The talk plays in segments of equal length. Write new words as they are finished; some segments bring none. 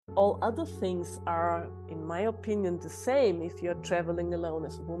All other things are, in my opinion, the same if you're traveling alone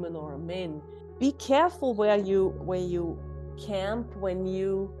as a woman or a man. Be careful where you camp when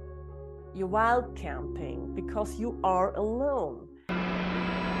you're wild camping, because you are alone.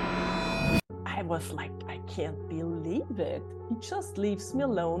 I was like, I can't believe it. He just leaves me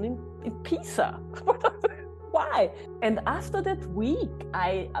alone in Pisa. Why? And after that week,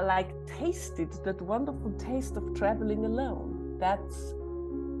 I tasted that wonderful taste of traveling alone.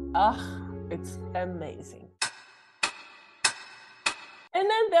 It's amazing. And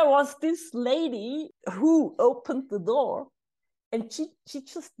then there was this lady who opened the door, and she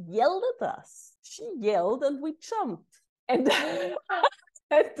just yelled at us. She yelled and we jumped. And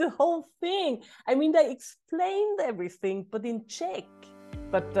and the whole thing, I mean, they explained everything, but in Czech.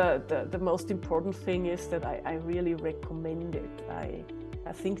 But the most important thing is that I really recommend it. I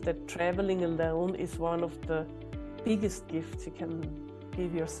think that traveling alone is one of the biggest gifts you can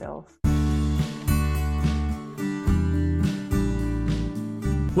give yourself.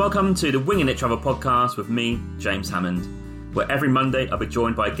 Welcome to the Winging It Travel podcast with me, James Hammond, where every Monday I'll be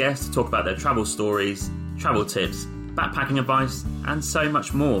joined by a guest to talk about their travel stories, travel tips, backpacking advice, and so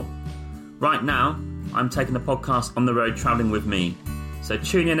much more. Right now, I'm taking the podcast on the road travelling with me, so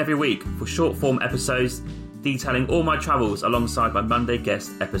tune in every week for short form episodes detailing all my travels alongside my Monday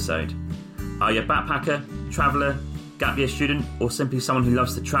guest episode. Are you a backpacker, traveller, gap year student, or simply someone who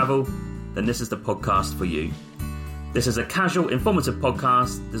loves to travel? Then this is the podcast for you. This is a casual, informative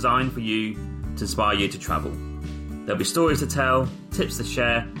podcast designed for you to inspire you to travel. There'll be stories to tell, tips to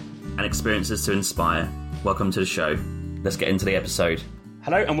share, and experiences to inspire. Welcome to the show. Let's get into the episode.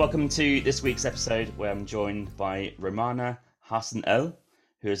 Hello and welcome to this week's episode where I'm joined by Romana Hasenoehrl,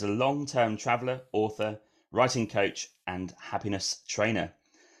 who is a long-term traveller, author, writing coach, and happiness trainer.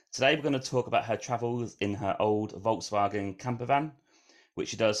 Today we're going to talk about her travels in her old Volkswagen Campervan, which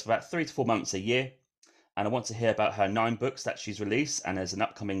she does for about 3 to 4 months a year. And I want to hear about her 9 books that she's released, and there's an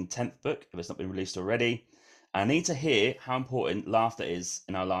upcoming 10th book if it's not been released already. I need to hear how important laughter is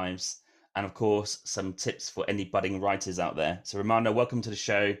in our lives, and of course, some tips for any budding writers out there. So Romana, welcome to the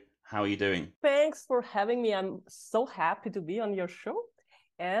show. How are you doing? Thanks for having me. I'm so happy to be on your show.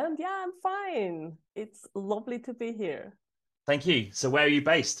 And yeah, I'm fine. It's lovely to be here. Thank you. So where are you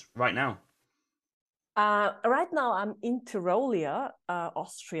based right now? Right now, I'm in Tyrolia,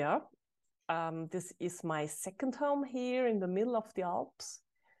 Austria. This is my second home here in the middle of the Alps.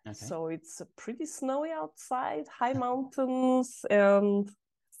 Okay. So it's pretty snowy outside, high mountains, and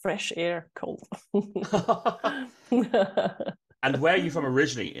fresh air, cold. And where are you from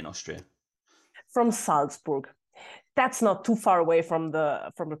originally in Austria? From Salzburg. That's not too far away from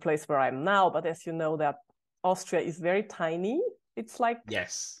the place where I'm now, but as you know, that Austria is very tiny. It's like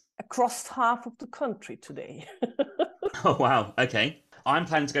across half of the country today. Oh, wow. Okay. I'm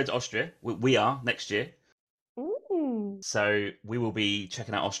planning to go to Austria. We are next year. So we will be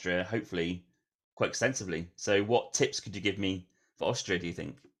checking out Austria, hopefully, quite extensively. So what tips could you give me for Austria, do you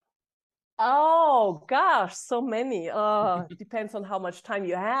think? Oh, gosh, so many. Depends on how much time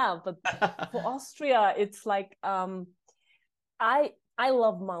you have. But for Austria, it's like, I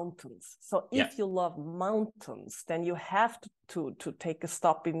love mountains. So if you love mountains, then you have to take a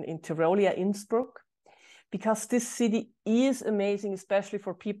stop in Tyrolia, Innsbruck, because this city is amazing, especially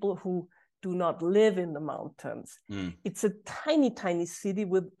for people who do not live in the mountains. It's a tiny, tiny city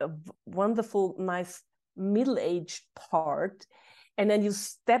with a wonderful, nice middle-aged part. And then you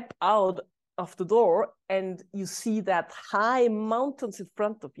step out of the door and you see that high mountains in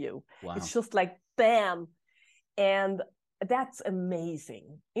front of you. Wow. It's just like, bam. And that's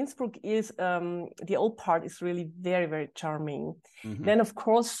amazing. Innsbruck is, the old part is really very, very charming. Mm-hmm. Then, of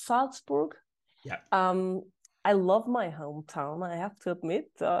course, Salzburg. Yeah. I love my hometown, I have to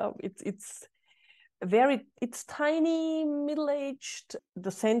admit. It's tiny, middle-aged. The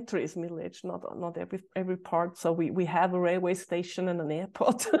center is middle-aged, not every part. So we have a railway station and an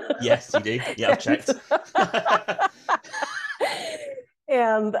airport. Yes, you do. Yeah, I've checked.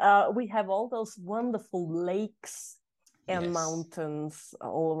 And we have all those wonderful lakes and mountains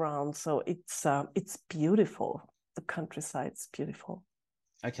all around. So it's beautiful. The countryside's beautiful.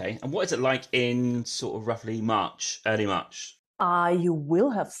 Okay. And what is it like in sort of roughly March, early March? You will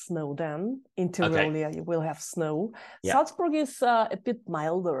have snow then. In Tyrolia, you will have snow. Yeah. Salzburg is a bit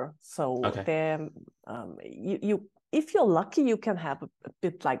milder. So you if you're lucky, you can have a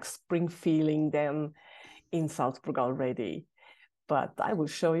bit like spring feeling then in Salzburg already. But I will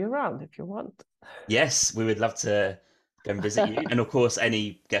show you around if you want. Yes, we would love to go and visit you. And of course,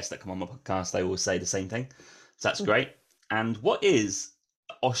 any guests that come on my podcast, they will say the same thing. So that's great. And what is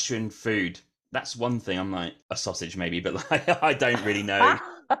Austrian food? That's one thing. I'm like, a sausage maybe, but like, I don't really know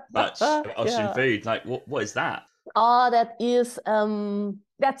much about Austrian Yeah. food. Like, what is that? Oh,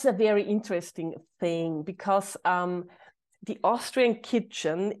 that's a very interesting thing because the Austrian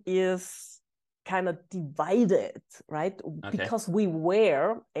kitchen is kind of divided, right? Okay. Because we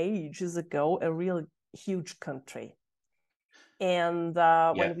were ages ago a real huge country. And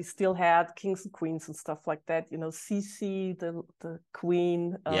Yeah. when we still had kings and queens and stuff like that, Sisi, the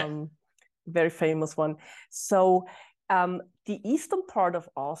queen, Yeah. very famous one. So the eastern part of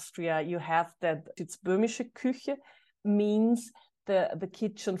Austria, you have that it's böhmische Küche, means the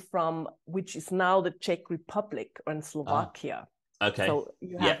kitchen from which is now the Czech Republic and Ah. Slovakia. Okay. So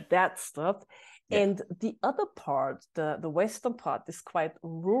you Yeah. have that stuff. Yeah. And the other part, the western part, is quite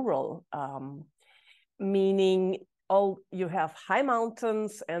rural, meaning you have high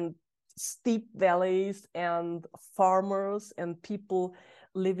mountains and steep valleys and farmers and people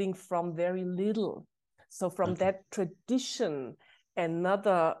living from very little. So from that tradition,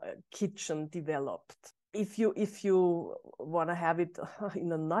 another kitchen developed. If you want to have it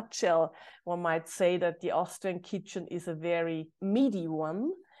in a nutshell, one might say that the Austrian kitchen is a very meaty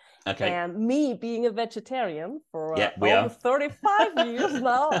one. Okay. And me being a vegetarian for Yeah, we over are. 35 years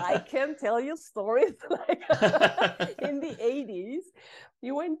now, I can tell you stories like in the 80s.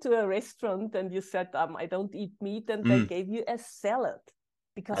 You went to a restaurant and you said, I don't eat meat, and they gave you a salad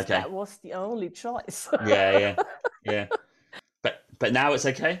because Okay. that was the only choice. Yeah. But now it's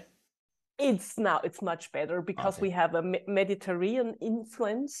okay. It's much better because Okay. we have a Mediterranean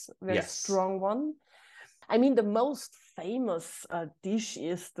influence, very Yes. strong one. I mean, the most famous dish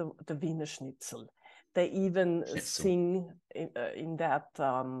is the Wiener Schnitzel. They even Schnitzel. sing in that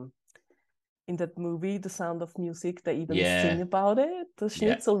movie, The Sound of Music. They even sing Yeah. about it. The Yeah.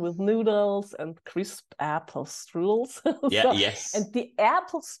 schnitzel with noodles and crisp apple strudels. Yeah. So, Yes. and the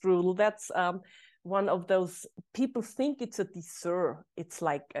apple strudel, that's one of those people think it's a dessert. It's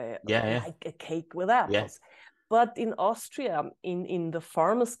like Yeah. a cake with Yeah. apples. But in Austria, in the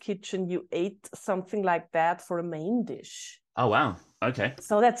farmer's kitchen, you ate something like that for a main dish. Oh wow. Okay.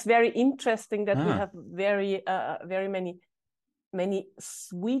 So that's very interesting that we Ah. have very many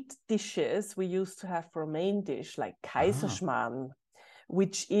sweet dishes we used to have for a main dish, like Ah. Kaiserschmarrn,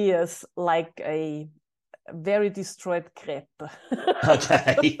 which is like a very destroyed crepe.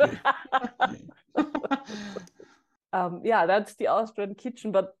 Okay. Yeah, that's the Austrian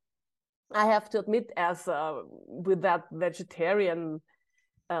kitchen. But I have to admit, as with that vegetarian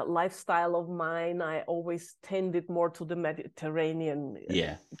lifestyle of mine, I always tended more to the Mediterranean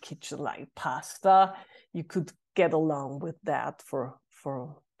Yeah. kitchen, like pasta. You could get along with that for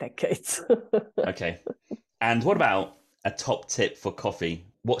decades. Okay. And what about a top tip for coffee?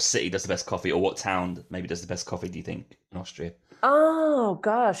 What city does the best coffee, or what town maybe does the best coffee, do you think, in Austria? Oh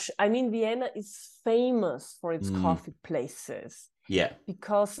gosh, I mean, Vienna is famous for its Mm. coffee places Yeah.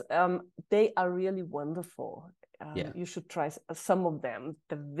 because they are really wonderful. Yeah. You should try some of them.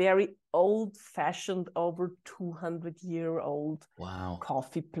 The very old-fashioned, over 200-year-old Wow.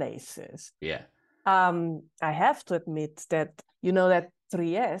 coffee places. Yeah. I have to admit that that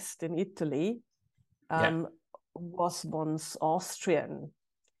Trieste in Italy Yeah. was once Austrian.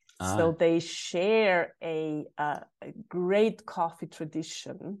 So Ah. they share a great coffee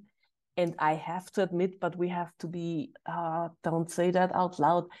tradition. And I have to admit, but we have to be, don't say that out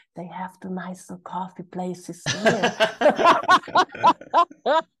loud, they have the nicer coffee places here.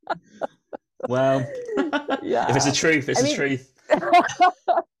 Well, if it's the Yeah. truth, it's I the mean, truth.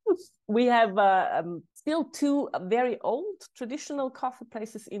 we have still two very old traditional coffee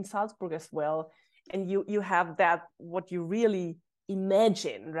places in Salzburg as well. And you have that, what you really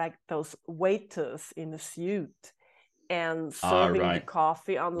imagine, like those waiters in a suit and Ah, serving the right.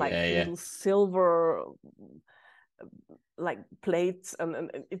 coffee on like Yeah. little silver like plates, and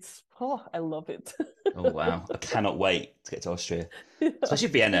it's, I love it. Oh wow. I cannot wait to get to Austria. Yeah. Especially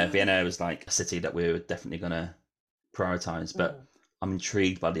Vienna. Vienna was like a city that we were definitely gonna prioritize, but I'm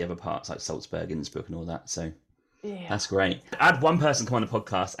intrigued by the other parts like Salzburg, Innsbruck and all that. So Yeah. that's great. I had one person come on the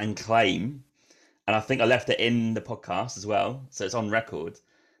podcast and claim, and I think I left it in the podcast as well, so it's on record,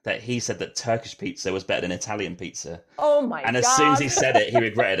 that he said that Turkish pizza was better than Italian pizza. Oh my And as soon as God. he said it, he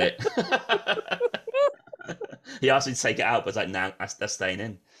regretted it. He asked me to take it out, but it's like, nah, that's staying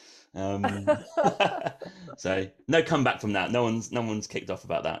in. So no comeback from that. No one's kicked off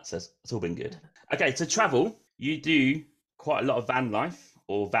about that. So it's all been good. Okay, to travel, you do quite a lot of van life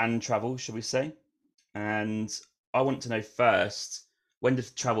or van travel, should we say? And I want to know first, when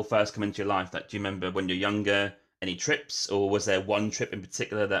did travel first come into your life? Like, do you remember when you're younger, any trips, or was there one trip in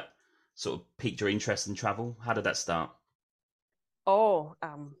particular that sort of piqued your interest in travel? How did that start? Oh,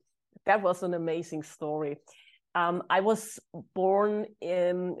 that was an amazing story. I was born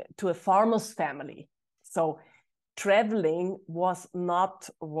to a farmer's family. So traveling was not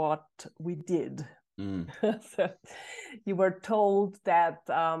what we did. So you were told that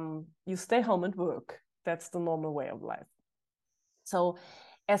you stay home and work. That's the normal way of life. So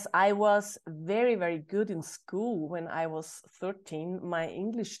as I was very, very good in school when I was 13, my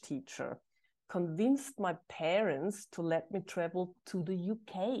English teacher convinced my parents to let me travel to the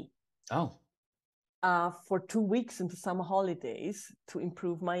UK. Oh. For 2 weeks into summer holidays to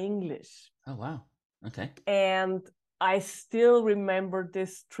improve my English. Oh, wow. Okay. And I still remember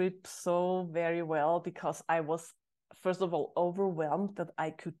this trip so very well because I was, first of all, overwhelmed that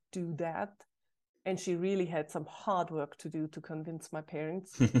I could do that. And she really had some hard work to do to convince my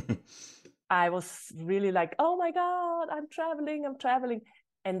parents. I was really like, oh my God, I'm traveling.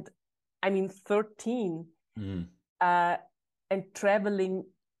 And I mean, 13 and traveling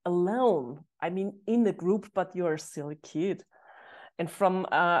alone. I mean, in a group, but you're still a kid. And from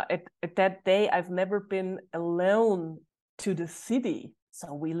at that day, I've never been alone to the city.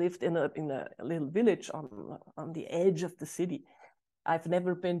 So we lived in a little village on the edge of the city. I've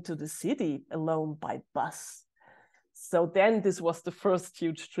never been to the city alone by bus. So then this was the first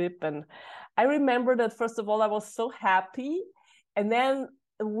huge trip. And I remember that, first of all, I was so happy. And then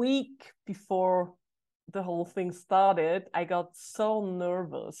a week before the whole thing started, I got so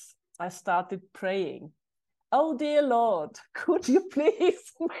nervous. I started praying. Oh, dear Lord, could you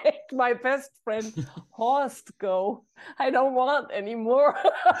please make my best friend Horst go? I don't want anymore.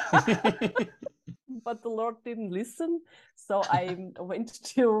 But the Lord didn't listen. So I went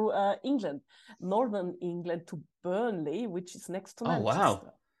to England, northern England, to Burnley, which is next to Manchester.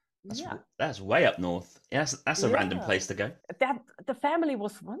 Wow. That's way up north. Yes, that's a random place to go. The family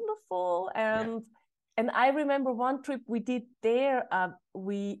was wonderful. And I remember one trip we did there,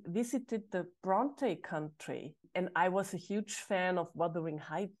 we visited the Bronte country. And I was a huge fan of Wuthering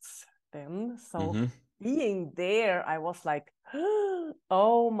Heights then. So being there, I was like,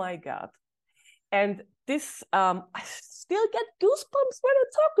 oh my God. And this, I still get goosebumps when I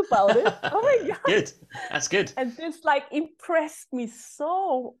talk about it. Oh my God. Good. That's good. And this like impressed me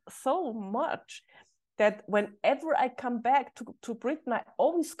so much that whenever I come back to Britain, I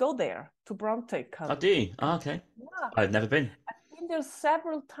always go there to Bronte country. Oh, do you? Oh, okay. Yeah. I've never been. I've been there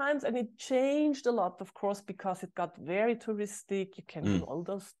several times, and it changed a lot, of course, because it got very touristic. You can do all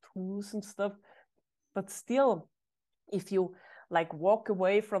those tours and stuff. But still, if you like walk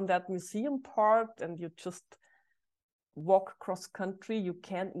away from that museum part and you just walk cross country, you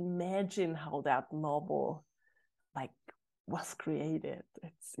can imagine how that novel like was created.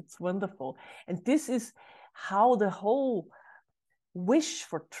 It's wonderful. And this is how the whole wish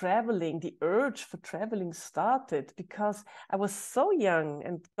for traveling, the urge for traveling started, because I was so young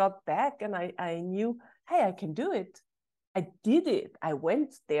and got back and I knew, hey, I can do it. I did it. I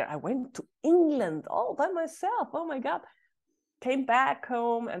went there. I went to England all by myself. Oh my God. Came back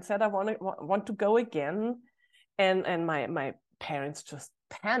home and said, I want to go again. And my parents just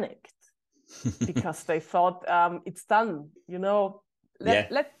panicked because they thought it's done, you know,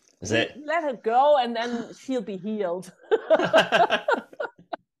 let her go and then she'll be healed.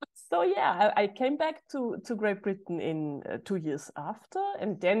 So yeah, I came back to Great Britain in 2 years after,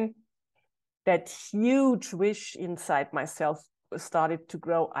 and then that huge wish inside myself started to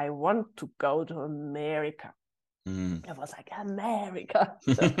grow. I want to go to America. I was like, America.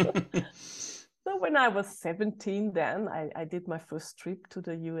 So when I was 17, then I did my first trip to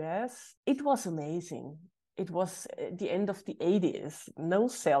the US. It was amazing. It was the end of the 80s. No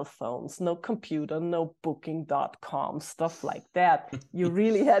cell phones, no computer, no booking.com, stuff like that. You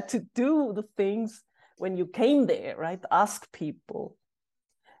really had to do the things when you came there, right? Ask people,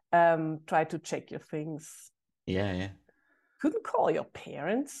 try to check your things. Yeah. Couldn't call your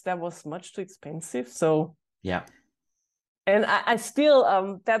parents. That was much too expensive. So yeah. And I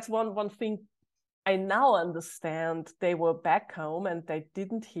still, that's one thing I now understand. They were back home and they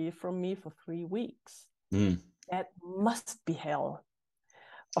didn't hear from me for 3 weeks. That must be hell.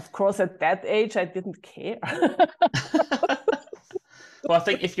 Of course, at that age, I didn't care. Well, I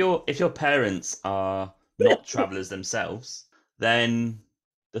think if your parents are not travelers themselves, then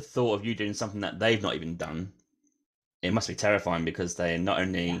the thought of you doing something that they've not even done, it must be terrifying, because they're not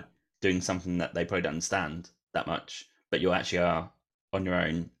only doing something that they probably don't understand that much, but you actually are on your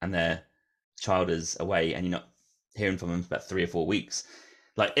own and their child is away and you're not hearing from them for about 3 or 4 weeks.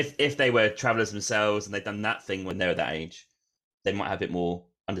 Like if they were travelers themselves and they'd done that thing when they were that age, they might have a bit more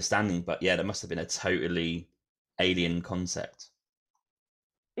understanding. But yeah, that must have been a totally alien concept.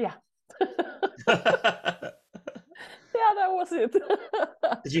 Yeah. Yeah, that was it.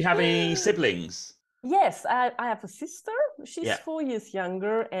 Did you have any siblings? Yes, I have a sister. She's Yeah. 4 years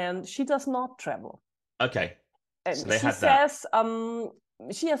younger, and she does not travel. Okay. So And they she had that. says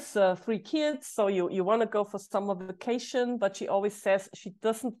she has 3 kids, so you want to go for summer vacation, but she always says she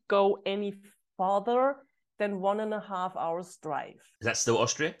doesn't go any farther than 1.5 hours drive. Is that still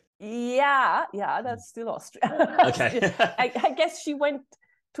Austria? Yeah, that's still Austria. Okay. I guess she went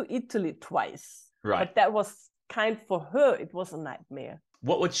to Italy twice, Right. but that was for her, it was a nightmare.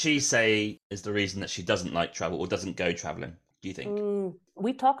 What would she say is the reason that she doesn't like travel or doesn't go traveling, do you think?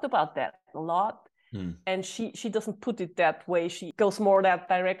 We talked about that a lot. And she doesn't put it that way. She goes more that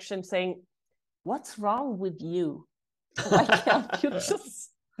direction, saying, "What's wrong with you? Why can't you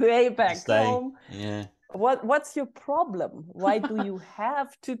just stay back home? Yeah. What's your problem? Why do you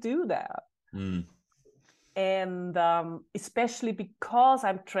have to do that?" And especially because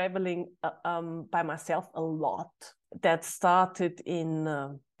I'm traveling by myself a lot. That started in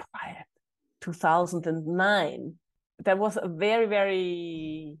 2009. That was a very,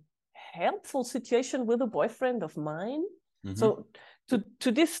 very helpful situation with a boyfriend of mine. So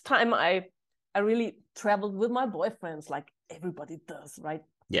to this time, I really traveled with my boyfriends like everybody does, right?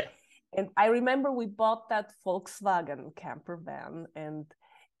 Yeah. And I remember we bought that Volkswagen camper van, and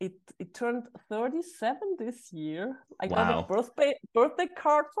it turned 37 this year. I got a birthday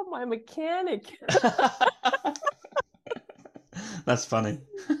card from my mechanic. That's funny.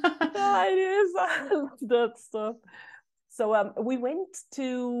 Yeah, it is. I love that stuff. So we went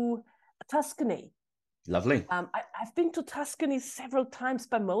to Tuscany. Lovely. I've been to Tuscany several times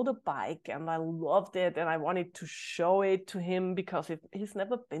by motorbike, and I loved it. And I wanted to show it to him because he's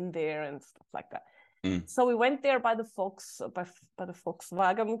never been there and stuff like that. So we went there by the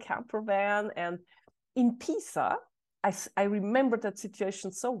Volkswagen camper van, and in Pisa, I remember that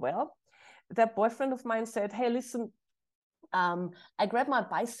situation so well. That boyfriend of mine said, "Hey, listen, I grabbed my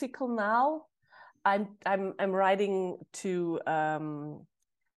bicycle now. I'm riding to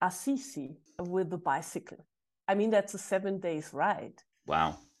Assisi with the bicycle. I mean, that's a 7 days ride."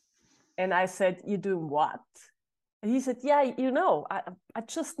 Wow. And I said, "You doing what?" And he said, "Yeah, I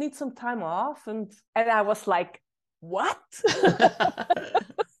just need some time off." And I was like, "What?"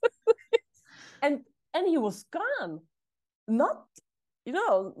 and he was gone. Not,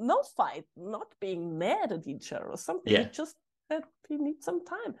 no fight, not being mad at each other or something. Yeah. He just said he needs some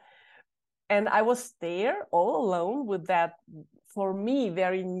time. And I was there all alone with that, for me,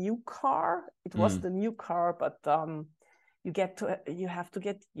 very new car. It was the new car, but you have to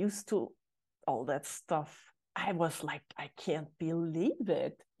get used to all that stuff. I was like, I can't believe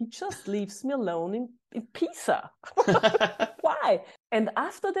it. He just leaves me alone in Pisa. Why? And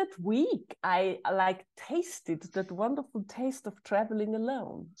after that week, I tasted that wonderful taste of traveling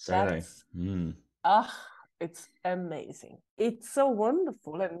alone. So, It's amazing. It's so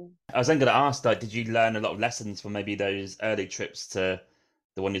wonderful. And I was then going to ask, like, did you learn a lot of lessons from maybe those early trips to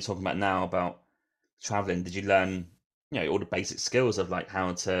the one you're talking about now about traveling? Did you learn, all the basic skills of like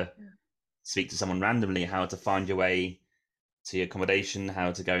how to speak to someone randomly, how to find your way to your accommodation,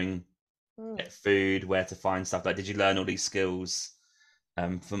 how to go and get food, where to find stuff? Like, did you learn all these skills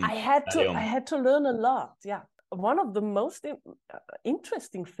from I had early on? to learn a lot. Yeah. One of the most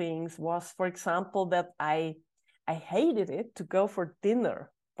interesting things was, for example, that I hated it to go for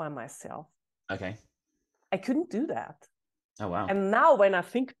dinner by myself. Okay. I couldn't do that. Oh, wow. And now when I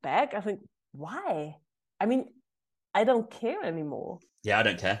think back, I think, why? I mean, I don't care anymore. Yeah, I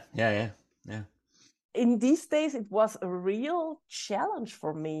don't care. Yeah. In these days, it was a real challenge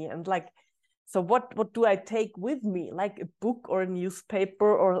for me. And like, so what do I take with me? Like a book or a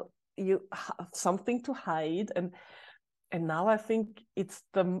newspaper, or you have something to hide. And now I think it's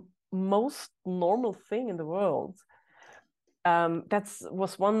the most normal thing in the world. That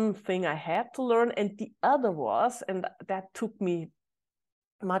was one thing I had to learn. And the other was, and that took me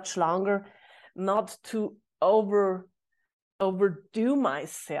much longer, not to overdo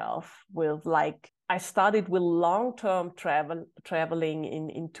myself with, like, I started with long-term traveling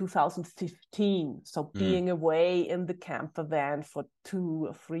in 2015. So being away in the camper van for 2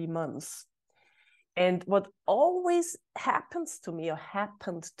 or 3 months. And what always happened to me,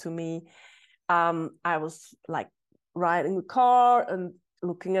 I was like riding the car and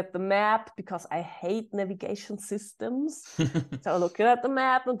looking at the map, because I hate navigation systems. So looking at the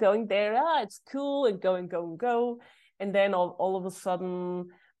map and going there, it's cool, and go. And then all of a sudden,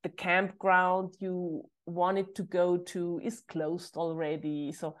 the campground you wanted to go to is closed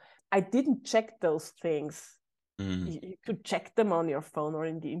already. So I didn't check those things. You could check them on your phone or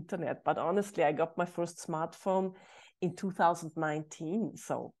in the internet. But honestly, I got my first smartphone in 2019.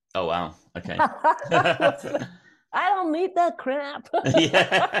 So. Oh, wow. Okay. I don't need that crap.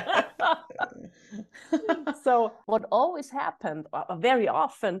 Yeah. So what always happened, very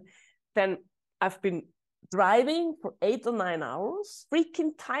often, then I've been driving for 8 or 9 hours,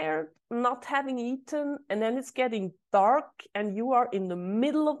 freaking tired, not having eaten, and then it's getting dark and you are in the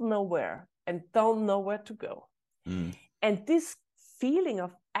middle of nowhere and don't know where to go. And this feeling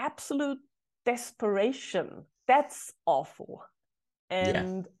of absolute desperation, that's awful.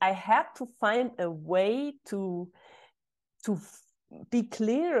 And I had to find a way to be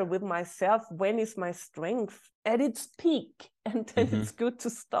clear with myself, when is my strength at its peak, and then it's good to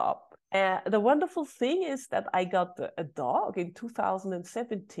stop. The wonderful thing is that I got a dog in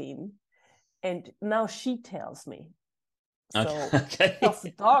 2017, and now she tells me. So because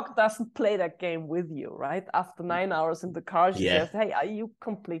the dog doesn't play that game with you, right? After 9 hours in the car, she says, "Hey, are you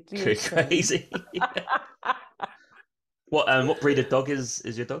completely crazy?" What breed of dog is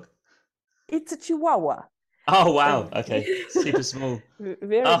your dog? It's a Chihuahua. Oh wow! Okay, super small,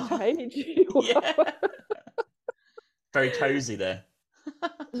 very tiny Chihuahua. Very cozy there.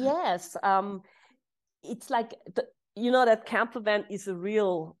 Yes, it's like that Campervan is a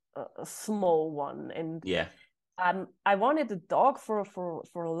real small one, and I wanted a dog for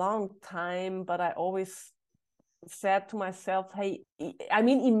a long time, but I always said to myself, hey, I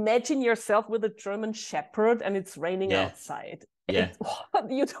mean, imagine yourself with a German Shepherd and it's raining outside. You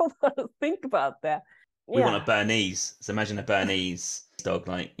don't want to think about that. We want a Bernese. So imagine a Bernese dog,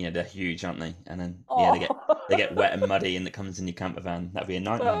 like, they're huge, aren't they? And then they get wet and muddy, and it comes in your camper van. That'd be a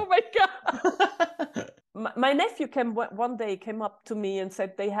nightmare. Oh my god! my nephew one day came up to me and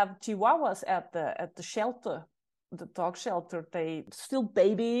said they have Chihuahuas at the shelter, the dog shelter. They still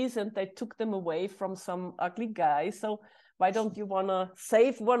babies, and they took them away from some ugly guy. So why don't you want to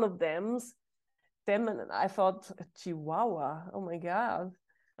save one of them? And I thought, a Chihuahua. Oh my god!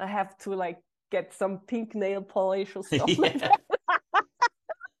 I have to get some pink nail polish or stuff like that.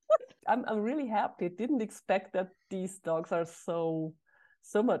 I'm really happy. Didn't expect that these dogs are so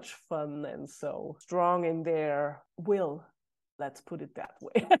much fun and so strong in their will. Let's put it that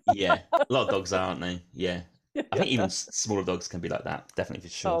way. A lot of dogs are, aren't they? I think even smaller dogs can be like that, definitely,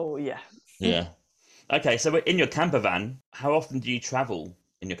 for sure. Oh yeah. Okay, so in your camper van, how often do you travel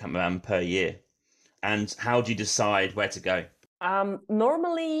in your camper van per year, and how do you decide where to go?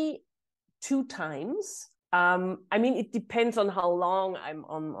 Normally 2 times. I mean, it depends on how long I'm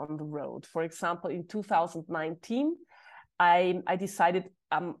on the road. For example, in 2019, I decided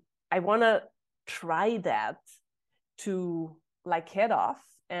I want to try that, to head off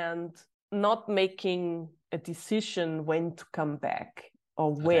and not making a decision when to come back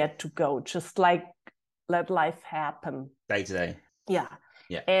or where to go. Just let life happen. Day to day. Yeah.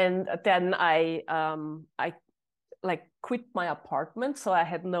 And then I quit my apartment, so I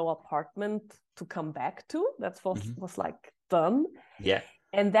had no apartment to come back to. That was done.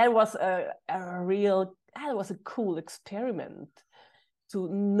 And that was a cool experiment, to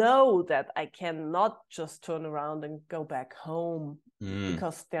know that I cannot just turn around and go back home,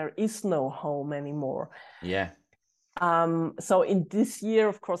 because there is no home anymore. So in this year,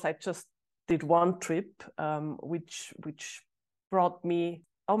 of course, I just did one trip, which brought me,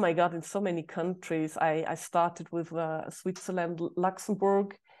 oh my God, in so many countries. I started with Switzerland,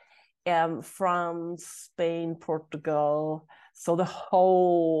 Luxembourg, France, Spain, Portugal. So the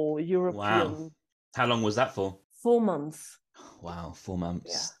whole European. Wow. How long was that for? 4 months. Wow, 4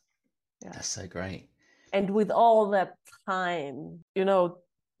 months. Yeah. That's so great. And with all that time,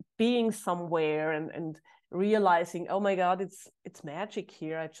 being somewhere and realizing, oh my God, it's magic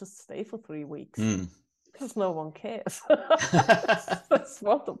here. I just stay for 3 weeks. Because no one cares. That's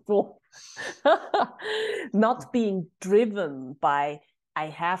wonderful. Not being driven by, I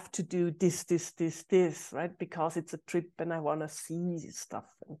have to do this, right? Because it's a trip and I want to see stuff.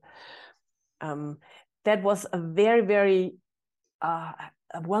 And, that was a very, very a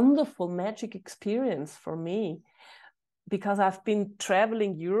wonderful magic experience for me, because I've been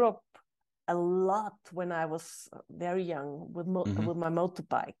traveling Europe a lot when I was very young with my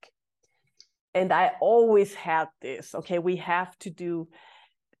motorbike. And I always had this, okay, we have to do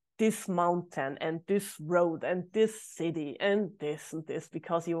this mountain and this road and this city and this,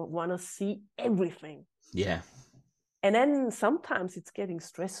 because you want to see everything. And then sometimes it's getting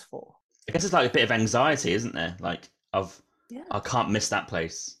stressful. I guess it's like a bit of anxiety, isn't there? I can't miss that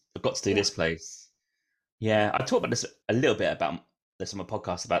place. I've got to do this place. I talked about this a little bit about this on my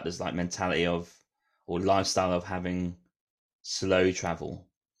podcast, about this mentality of, or lifestyle of, having slow travel.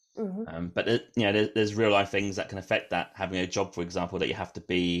 But there's real life things that can affect that. Having a job, for example, that you have to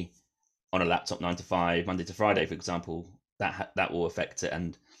be on a laptop 9 to 5, Monday to Friday, for example, that will affect it.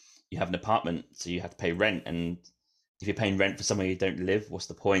 And you have an apartment, so you have to pay rent, and if you're paying rent for somewhere you don't live, what's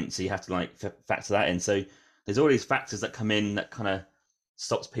the point? So you have to like factor that in. So there's all these factors that come in that kind of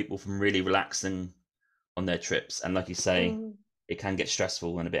stops people from really relaxing on their trips. And like you say, it can get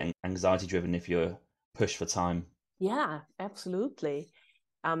stressful and a bit anxiety driven if you're pushed for time. Yeah, absolutely.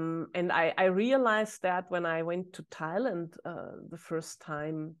 And I realized that when I went to Thailand the first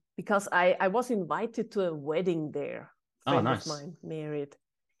time, because I was invited to a wedding there. A Oh, friend of nice. mine married.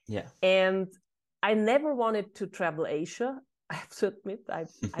 Yeah. And I never wanted to travel Asia. I have to admit, I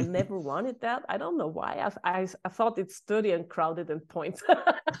never wanted that. I don't know why. I thought it's dirty and crowded and points.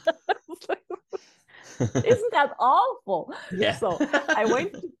 Isn't that awful? Yeah. So I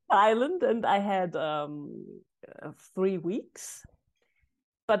went to Thailand and I had 3 weeks.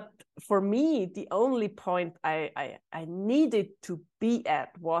 But for me, the only point I needed to be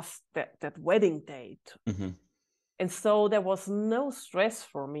at was that wedding date. Mm-hmm. And so there was no stress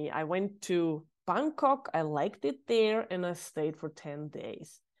for me. I went to Bangkok, I liked it there, and I stayed for 10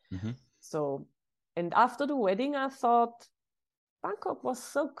 days. Mm-hmm. So, and after the wedding, I thought, Bangkok was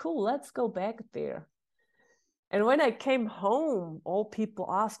so cool, let's go back there. And when I came home, all people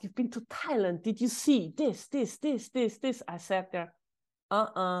asked, you've been to Thailand, did you see this? I sat there,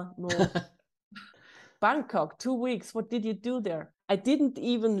 no. Bangkok, 2 weeks, what did you do there? I didn't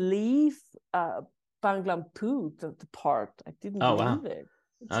even leave Banglampu, the part. I didn't Oh, wow. leave it.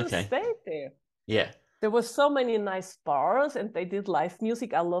 I just Okay. stayed there. Yeah. There were so many nice bars and they did live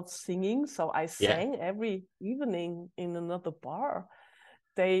music. I loved singing, so I Yeah. sang every evening in another bar.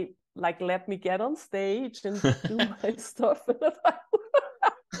 They like let me get on stage and do my stuff.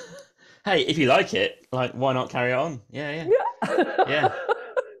 Hey, if you like it, like, why not carry on? Yeah. Yeah. Yeah.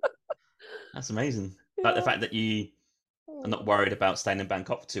 That's amazing. Like the Yeah. fact that you are not worried about staying in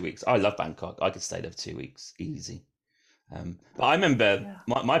Bangkok for 2 weeks. I love Bangkok. I could stay there for 2 weeks, easy. But I remember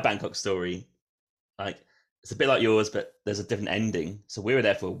Yeah. my Bangkok story, like, it's a bit like yours, but there's a different ending. So we were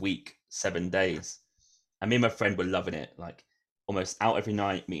there for a week, 7 days. And me and my friend were loving it, like almost out every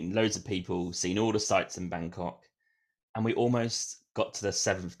night, meeting loads of people, seeing all the sights in Bangkok. And we almost got to the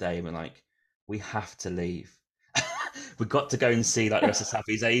seventh day and we're like, we have to leave. We got to go and see like the rest of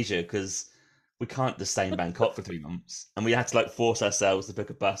Southeast Asia because we can't just stay in Bangkok for 3 months. And we had to like force ourselves to book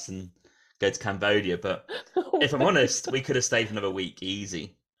a bus and go to Cambodia. But if I'm honest, we could have stayed for another week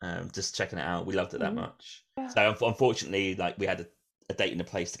easy, just checking it out. We loved it that much. Yeah. So unfortunately, like we had a date and a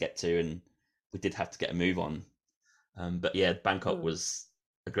place to get to, and we did have to get a move on. But yeah, Bangkok was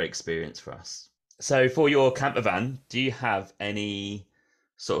a great experience for us. So for your camper van, do you have any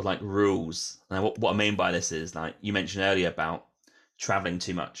sort of like rules? And what I mean by this is, like you mentioned earlier about traveling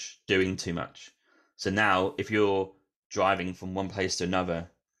too much, doing too much. So now if you're driving from one place to another,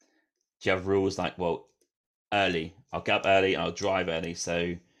 do you have rules like, well, early, I'll get up early and I'll drive early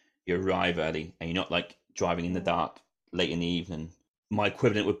so you arrive early and you're not like driving in the dark late in the evening? My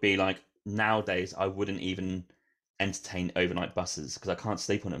equivalent would be like, nowadays I wouldn't even entertain overnight buses because I can't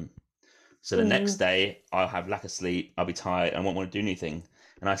sleep on them. So the next day I'll have lack of sleep, I'll be tired, and I won't want to do anything.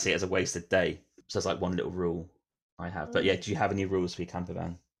 And I see it as a wasted day. So it's like one little rule I have. But yeah, do you have any rules for your camper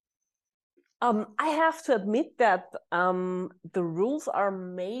van? I have to admit that the rules are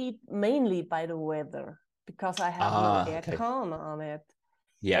made mainly by the weather because I have no Okay. aircon on it.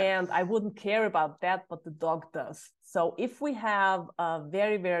 Yeah. And I wouldn't care about that, but the dog does. So if we have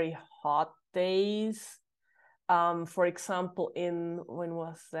very, very hot days, for example, when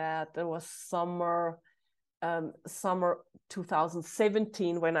was that? There was summer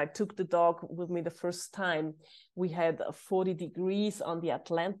 2017 when I took the dog with me the first time. We had 40 degrees on the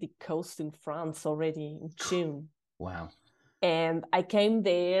Atlantic coast in France already in June. Wow. And I came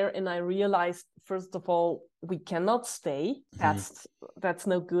there and I realized, first of all, we cannot stay. That's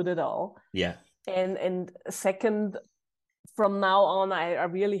no good at all. Yeah. And second, from now on, I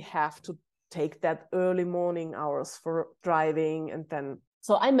really have to take that early morning hours for driving. And then,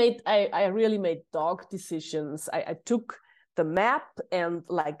 so I really made dog decisions. I took the map and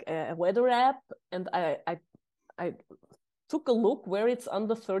like a weather app, and I took a look where it's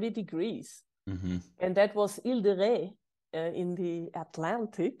under 30 degrees. And that was Ile de Ré in the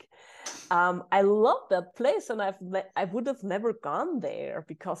Atlantic. I love that place, and I would have never gone there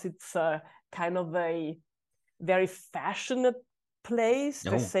because it's kind of a very fashionable place.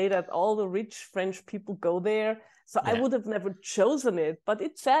 They say that all the rich French people go there. So I would have never chosen it, but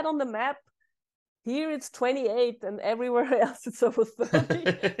it said on the map, here it's 28 and everywhere else it's over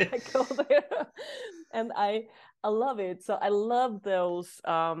 30. I go there and I love it. So I love those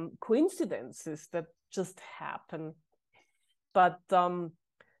coincidences that just happen. But the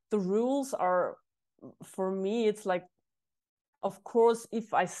rules are, for me, it's like, Of course,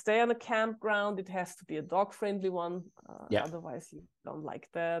 if I stay on a campground, it has to be a dog-friendly one. Otherwise, you don't like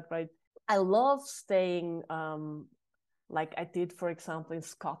that, right? I love staying, like I did, for example, in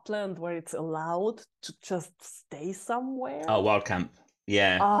Scotland, where it's allowed to just stay somewhere. Oh, wild camp.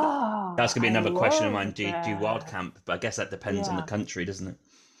 Yeah. That's going to be another question of mine. Do you wild camp? But I guess that depends on the country, doesn't it?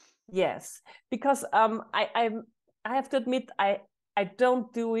 Yes, because I have to admit, I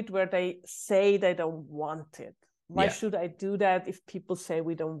don't do it where they say they don't want it. Why should I do that if people say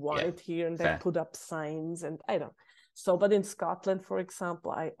we don't want it here and they put up signs and I don't. So, but in Scotland, for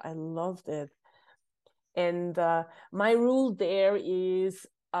example, I loved it. And my rule there is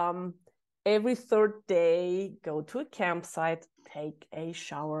every third day, go to a campsite, take a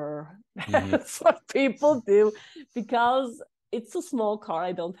shower. That's what people do, because it's a small car.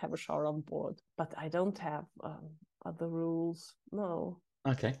 I don't have a shower on board, but I don't have other rules. No.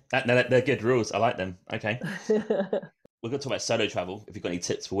 Okay. They're good rules. I like them. Okay. We're going to talk about solo travel. If you've got any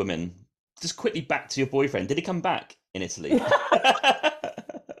tips for women, just quickly back to your boyfriend. Did he come back in Italy?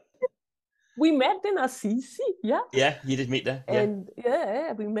 We met in Assisi, Yeah, you did meet there. And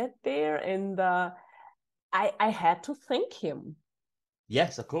we met there, and I had to thank him.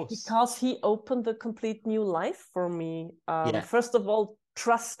 Yes, of course. Because he opened a complete new life for me. First of all,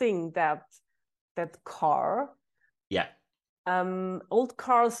 trusting that car. Yeah. Old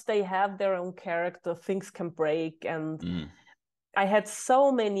cars, they have their own character. Things can break, and I had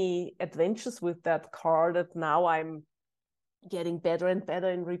so many adventures with that car that now I'm getting better and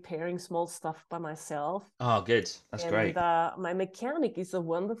better in repairing small stuff by myself. Oh, good. That's great. My mechanic is a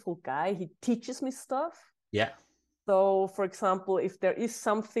wonderful guy. He teaches me stuff. Yeah. So, for example, if there is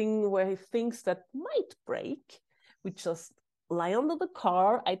something where he thinks that might break, we just lie under the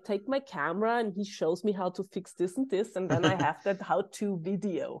car. I take my camera and he shows me how to fix this and this. And then I have that how-to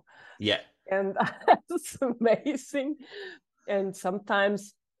video. Yeah. And that's amazing. And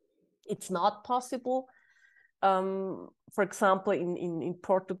sometimes it's not possible. For example, in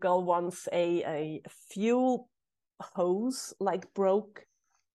Portugal, once a fuel hose broke,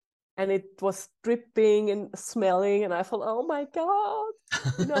 and it was dripping and smelling, and I thought, oh my God,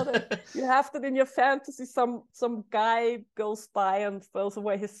 that you have that in your fantasy. Some guy goes by and throws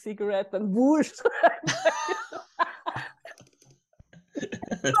away his cigarette and whoosh.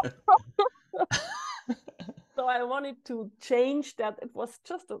 So I wanted to change that. It was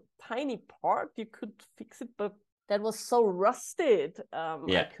just a tiny part. You could fix it, but that was so rusted.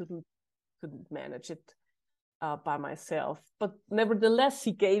 I couldn't manage it by myself. But nevertheless,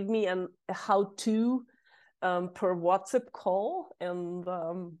 he gave me a how-to per WhatsApp call. And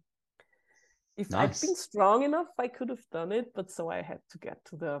if I'd been strong enough, I could have done it. But so I had to get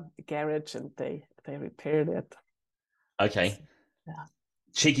to the garage and they repaired it. Okay. Yeah.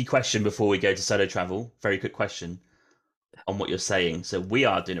 Cheeky question before we go to solo travel. Very quick question on what you're saying. So we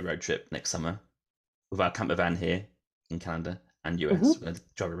are doing a road trip next summer with our campervan here in Canada and US. We're going to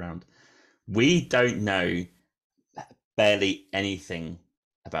drive around. We don't know barely anything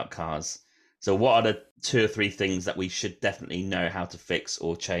about cars. So what are the 2 or 3 things that we should definitely know how to fix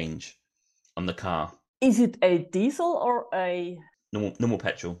or change on the car? Is it a diesel or a... Normal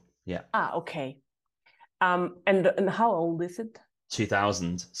petrol, yeah. Okay. And how old is it?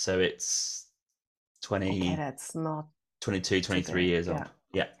 2000, so it's 20. Okay, that's not 22, 23 years old.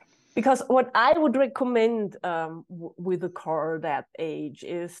 Yeah. Because what I would recommend with a car that age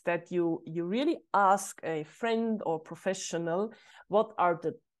is that you really ask a friend or professional what are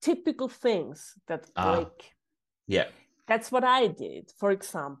the typical things that break. Yeah. That's what I did. For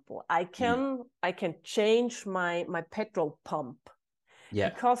example, I can change my petrol pump. Yeah.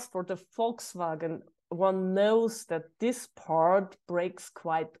 Because for the Volkswagen, one knows that this part breaks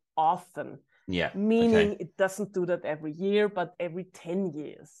quite often. Yeah. Meaning it doesn't do that every year, but every 10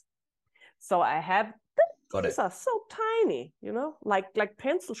 years. So I have, these are so tiny, like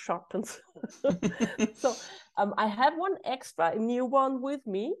pencil sharpens. So I have one extra, a new one with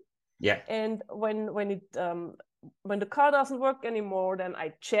me. Yeah. And when the car doesn't work anymore, then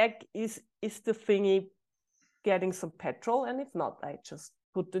I check, is the thingy getting some petrol? And if not, I just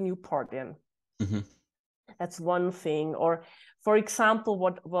put the new part in. Mm-hmm. That's one thing. Or, for example,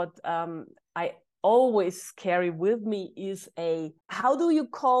 what I always carry with me is how do you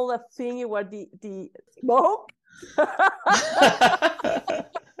call a thingy where the smoke? I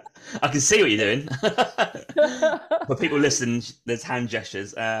can see what you're doing. For people listening, there's hand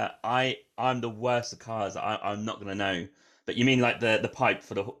gestures. I'm the worst of cars. I'm not going to know. But you mean like the pipe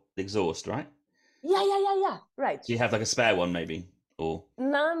for the exhaust, right? Yeah. Right. Do you have like a spare one maybe? Or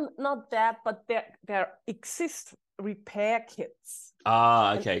none, not that, but there exist repair kits.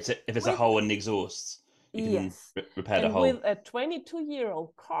 Okay. So if it's a hole in the exhaust, You can Yes. repair the And whole. with a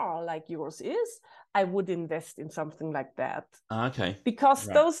 22-year-old car like yours is, I would invest in something like that. Okay. Because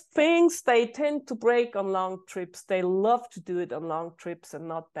Right. those things, they tend to break on long trips. They love to do it on long trips and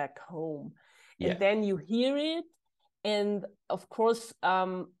not back home. Yeah. And then you hear it. And of course,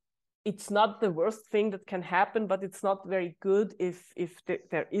 it's not the worst thing that can happen, but it's not very good if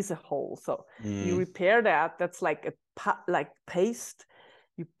there is a hole. So you repair that. That's like like paste.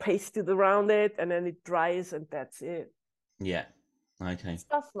 You paste it around it, and then it dries, and that's it. Yeah. Okay.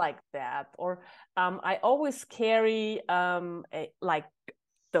 Stuff like that. Or I always carry like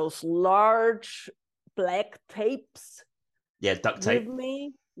those large black tapes Yeah, duct with tape.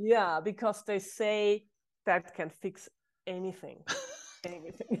 me. Yeah, because they say that can fix anything.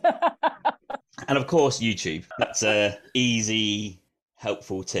 Anything. And of course, YouTube. That's a easy,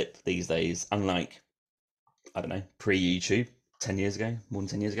 helpful tip these days. Unlike, I don't know, pre-YouTube, 10 years ago, more than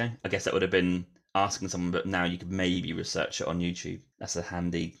 10 years ago. I guess that would have been asking someone, but now you could maybe research it on YouTube. That's a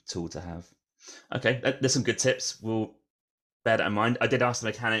handy tool to have. Okay, there's some good tips. We'll bear that in mind. I did ask the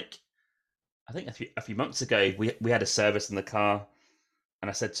mechanic, I think a few months ago, we had a service in the car, and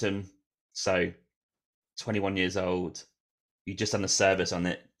I said to him, so 21 years old, you just done a service on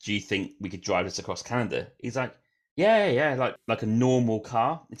it. Do you think we could drive this across Canada? He's like, yeah, like a normal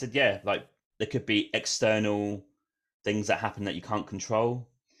car. He said, yeah, like there could be external things that happen that you can't control.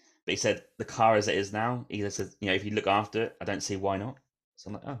 But he said the car as it is now, he says, if you look after it, I don't see why not. So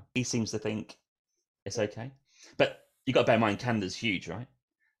I'm like, oh, he seems to think it's okay. But you got to bear in mind, Canada's huge, right?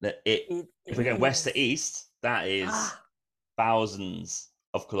 That It if we're going west to is. east, that is Ah, thousands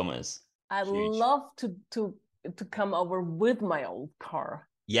of kilometers. I'd Huge. love to come over with my old car.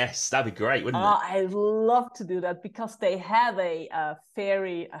 Yes, that'd be great, wouldn't it? I'd love to do that because they have a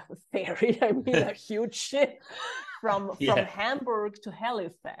ferry, I mean a huge ship from Yeah. Hamburg to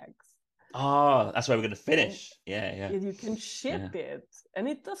Halifax. Oh, that's where we're going to And finish. Yeah. you can ship it, and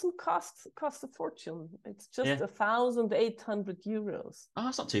it doesn't cost a fortune. It's just Yeah. 1,800 euros. Oh,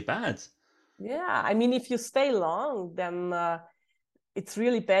 it's not too bad. Yeah, I mean, if you stay long, then it's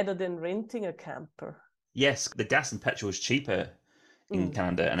really better than renting a camper. Yes, the gas and petrol is cheaper in Mm,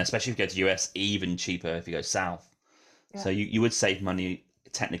 Canada, and especially if you go to the US, even cheaper if you go south. yeah. So you would save money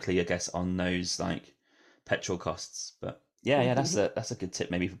technically, I guess, on those like petrol costs. But yeah, that's a good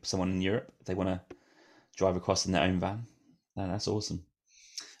tip maybe for someone in Europe if they want to drive across in their own van. No, that's awesome.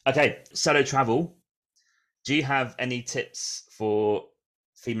 Okay, solo travel. Do you have any tips for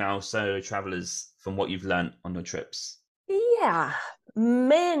female solo travelers from what you've learned on your trips? Yeah,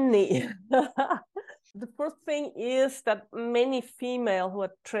 many. The first thing is that many female who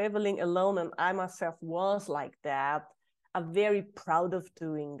are traveling alone, and I myself was like that, are very proud of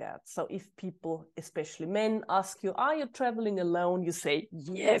doing that. So if people, especially men, ask you, are you traveling alone? You say,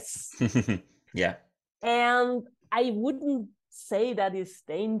 yes. Yeah. And I wouldn't say that is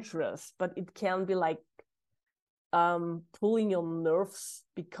dangerous, but it can be like pulling your nerves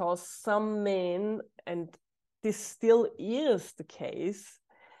because some men, and this still is the case,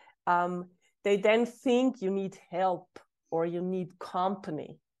 they then think you need help or you need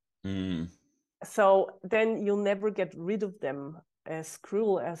company. Mm. So then you'll never get rid of them, as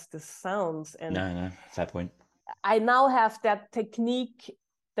cruel as this sounds. And No, fair point. I now have that technique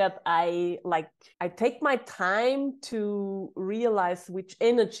that I take my time to realize which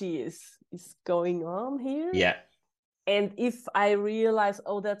energy is going on here. Yeah. And if I realize,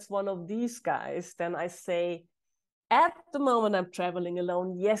 oh, that's one of these guys, then I say, at the moment I'm traveling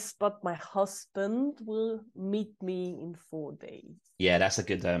alone, yes, but my husband will meet me in 4 days. Yeah, that's a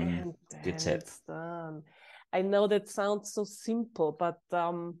good And good then tip. it's done. I know that sounds so simple, but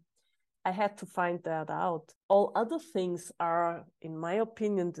I had to find that out. All other things are, in my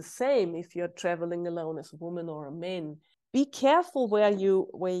opinion, the same if you're traveling alone as a woman or a man. Be careful where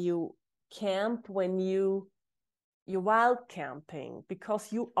you camp when you're wild camping,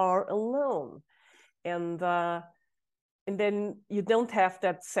 because you are alone. And then you don't have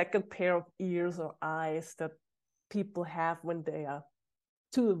that second pair of ears or eyes that people have when they are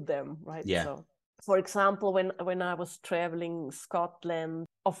two of them, right? Yeah. So, for example, when I was traveling Scotland,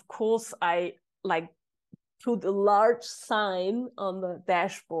 of course I like put a large sign on the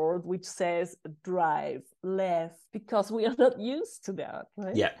dashboard which says drive left, because we are not used to that,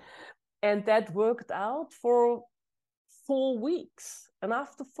 right? Yeah. And that worked out for 4 weeks. And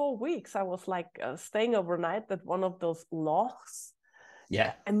after 4 weeks, I was like staying overnight at one of those lochs.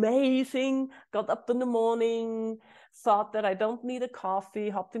 Yeah. Amazing. Got up in the morning, thought that I don't need a coffee,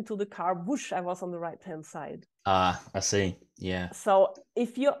 hopped into the car, whoosh, I was on the right-hand side. Ah, I see. Yeah. So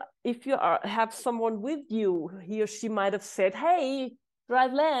if you have someone with you, he or she might have said, hey,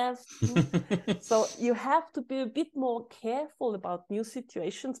 drive left. So you have to be a bit more careful about new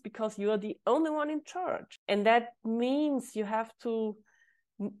situations because you are the only one in charge. And that means you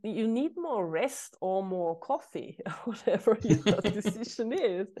need more rest or more coffee, whatever your decision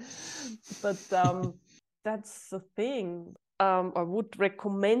is. But that's the thing. I would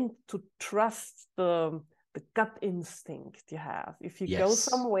recommend to trust the gut instinct you have. If you go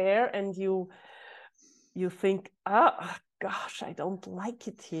somewhere and you think, gosh, I don't like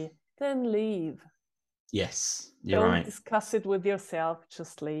it here, then leave. Yes, you're Don't right. discuss it with yourself,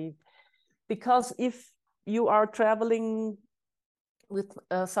 just leave. Because if you are traveling with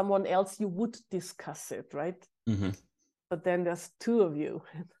someone else, you would discuss it, right? Mm-hmm. But then there's two of you.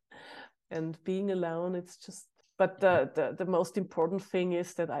 And being alone, it's just... But the most important thing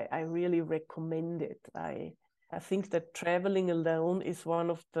is that I really recommend it. I think that traveling alone is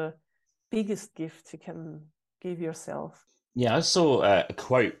one of the biggest gifts you can give yourself. Yeah, I saw a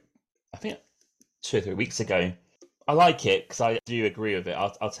quote, I think 2 or 3 weeks ago. I like it because I do agree with it.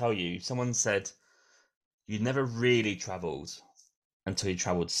 I'll tell you. Someone said, you never really travelled until you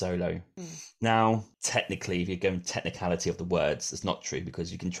travelled solo. Now, technically, if you're going technicality of the words, it's not true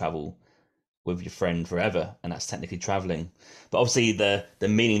because you can travel with your friend forever, and that's technically traveling. But obviously, the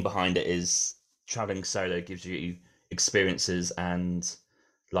meaning behind it is traveling solo gives you experiences and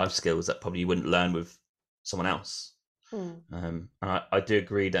life skills that probably you wouldn't learn with someone else. And I do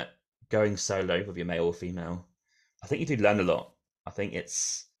agree that going solo with your male or female, I think you do learn a lot. I think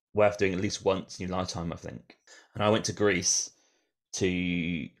it's worth doing at least once in your lifetime, I think. And I went to Greece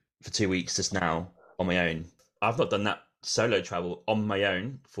for 2 weeks just now on my own. I've not done that solo travel on my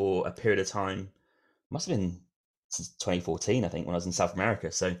own for a period of time. Must have been since 2014, I think, when I was in South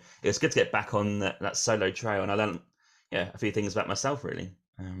America. So it was good to get back on that solo trail, and I learned a few things about myself, really,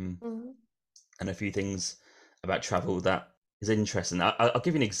 and a few things about travel that is interesting. I'll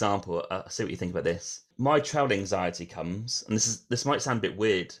give you an example. I'll see what you think about this. My travel anxiety comes, and this might sound a bit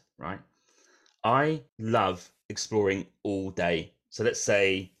weird, right? I love exploring all day. So let's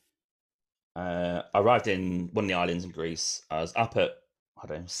say I arrived in one of the islands in Greece. I was up at, I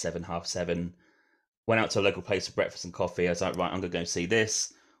don't know, 7, half 7. Went out to a local place for breakfast and coffee. I was like, right, I'm going to go see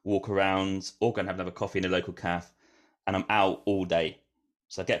this, walk around, or go and have another coffee in a local cafe. And I'm out all day.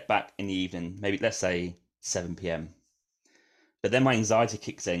 So I get back in the evening, maybe let's say 7 p.m. But then my anxiety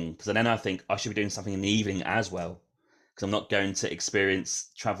kicks in because then I think I should be doing something in the evening as well because I'm not going to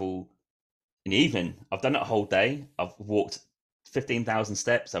experience travel in the evening. I've done it a whole day. I've walked 15,000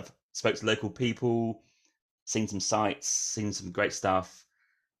 steps. I've spoke to local people, seen some sights, seen some great stuff.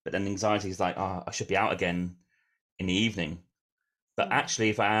 But then anxiety is like, I should be out again in the evening. But actually,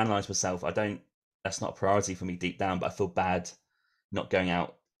 if I analyze myself, that's not a priority for me deep down, but I feel bad not going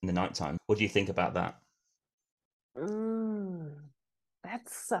out in the nighttime. What do you think about that?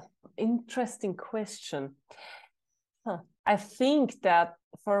 That's an interesting question. I think that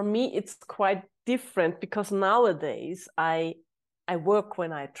for me, it's quite different because nowadays I work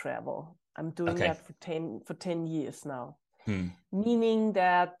when I travel. I'm doing that for 10 years now. Meaning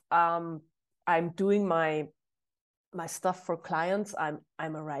that I'm doing my stuff for clients.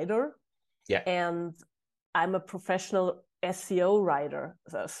 I'm a writer, and I'm a professional SEO writer,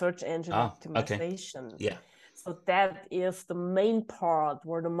 so search engine optimization. Yeah. So that is the main part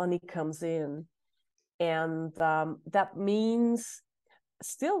where the money comes in, and that means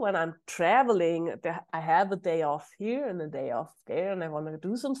still when I'm traveling, I have a day off here and a day off there, and I want to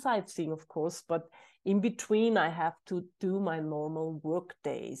do some sightseeing, of course, but in between I have to do my normal work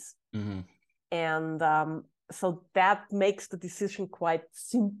days. And so that makes the decision quite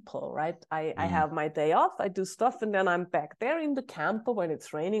simple, right? I have my day off, I do stuff, and then I'm back there in the camper when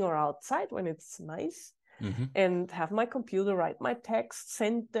it's raining or outside when it's nice, and have my computer, write my text,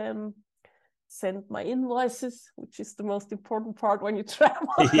 send my invoices, which is the most important part when you travel.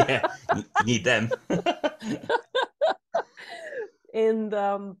 Yeah, you need them. And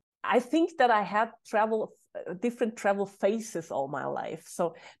I think that I had different travel phases all my life.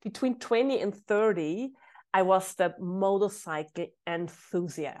 So between 20 and 30, I was that motorcycle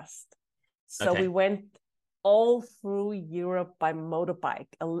enthusiast. So we went all through Europe by motorbike,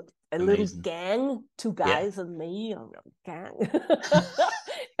 a little gang, 2 guys and me, a gang.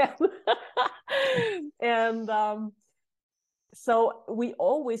 And so we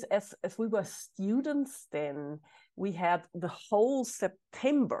always, as we were students then, we had the whole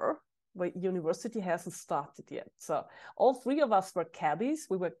September, but university hasn't started yet. So all 3 of us were cabbies.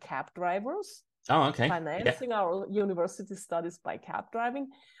 We were cab drivers. Financing our university studies by cab driving.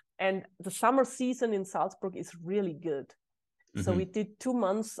 And the summer season in Salzburg is really good. So we did 2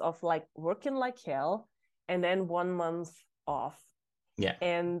 months of like working like hell and then 1 month off. Yeah.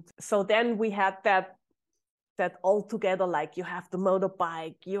 And so then we had that all together, like you have the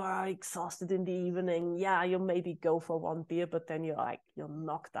motorbike, you are exhausted in the evening. Yeah, you maybe go for one beer, but then you're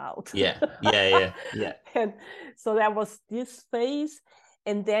knocked out. Yeah. And so that was this phase.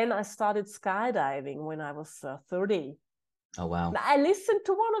 And then I started skydiving when I was 30. Oh, wow. I listened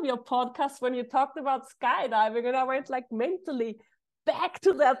to one of your podcasts when you talked about skydiving, and I went mentally back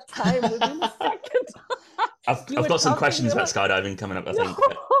to that time within a second. I've got some questions about skydiving coming up, I think.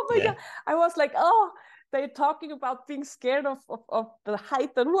 But, oh my God. I was like, oh, they're talking about being scared of the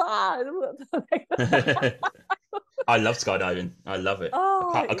height and wow. I love skydiving. I love it.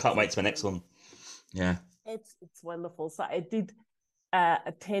 Oh, I can't wait to the next one. Yeah. It's wonderful. So I did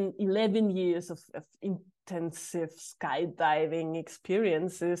 11 years of intensive skydiving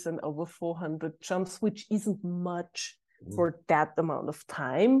experiences and over 400 jumps, which isn't much for that amount of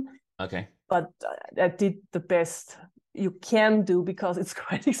time. Okay. But I did the best you can do because it's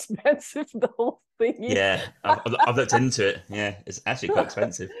quite expensive, the whole thing. Yeah, I've looked into it. Yeah, it's actually quite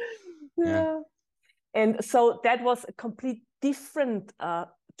expensive. Yeah. And so that was a complete different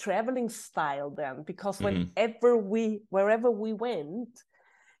traveling style then, because wherever we went,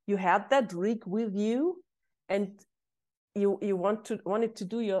 you had that rig with you, and you wanted to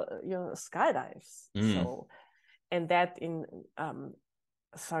do your skydives. So, and that in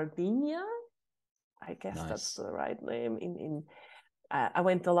Sardinia, I guess that's the right name. I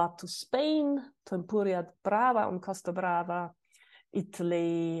went a lot to Spain, to Empuria Brava, on Costa Brava,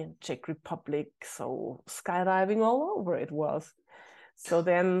 Italy, Czech Republic. So skydiving all over it was. So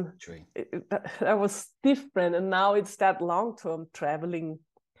then that was different. And now it's that long-term traveling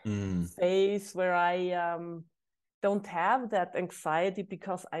phase where I don't have that anxiety,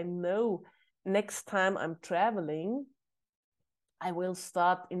 because I know next time I'm traveling, I will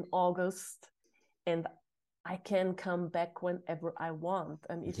start in August and I can come back whenever I want.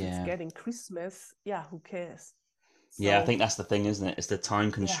 And if it's getting Christmas, who cares? So, I think that's the thing, isn't it? It's the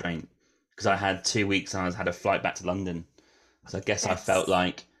time constraint. Because I had 2 weeks and I had a flight back to London. So I guess I felt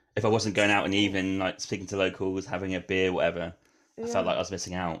like if I wasn't going out in the evening, like speaking to locals, having a beer, whatever, I felt like I was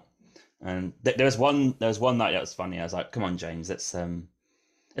missing out. And there was one night that was funny. I was like, "Come on, James, it's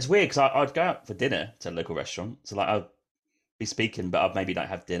weird," because I'd go out for dinner to a local restaurant. So like I'd be speaking, but I'd maybe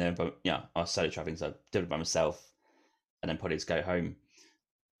have dinner. But I was solo traveling, so I did it by myself, and then probably just go home.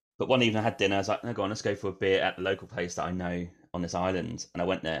 But one evening I had dinner. I was like, "No, go on, let's go for a beer at the local place that I know on this island." And I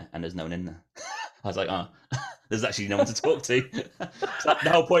went there, and there's no one in there. I was like, "Oh, there's actually no one to talk to." So the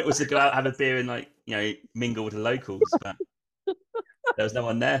whole point was to go out, have a beer, and mingle with the locals, but there was no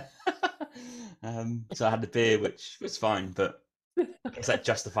one there. So I had the beer, which was fine, but I guess that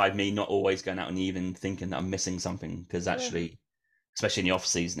justified me not always going out in the evening thinking that I'm missing something, because actually, especially in the off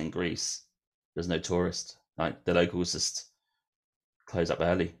season in Greece, there's no tourist. Like the locals just close up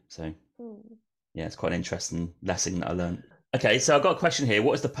early. So it's quite an interesting lesson that I learned. Okay, so I've got a question here.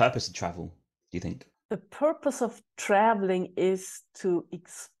 What is the purpose of travel, do you think? The purpose of traveling is to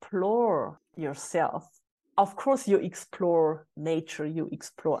explore yourself. Of course, you explore nature, you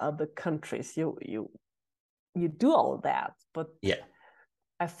explore other countries, you do all that. But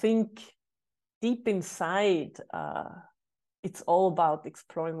I think deep inside, it's all about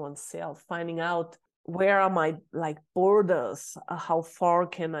exploring oneself, finding out where are my borders, how far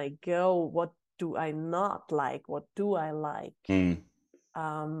can I go, what do I not like, what do I like,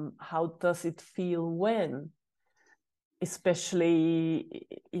 how does it feel when, especially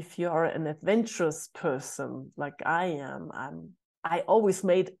if you are an adventurous person like I am. I always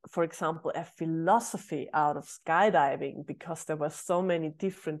made, for example, a philosophy out of skydiving, because there were so many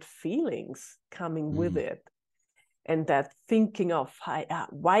different feelings coming with it. And that thinking of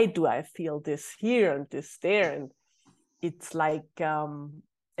why do I feel this here and this there? And it's like,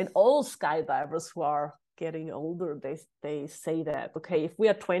 and all skydivers who are getting older, they say that, okay, if we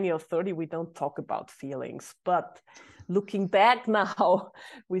are 20 or 30, we don't talk about feelings. But looking back now,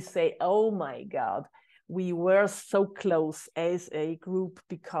 we say, oh my God, we were so close as a group,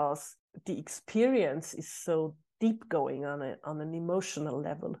 because the experience is so deep going on an emotional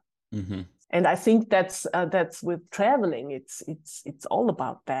level. And I think that's with traveling. It's all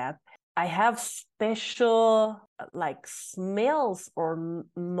about that. I have special smells or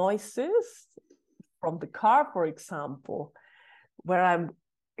noises from the car, for example, where I'm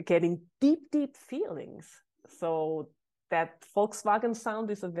getting deep feelings. So that Volkswagen sound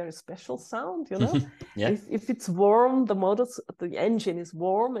is a very special sound, If it's warm, the engine is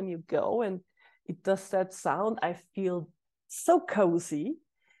warm, and you go and it does that sound, I feel so cozy.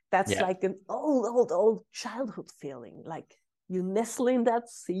 That's like an old childhood feeling, like you nestle in that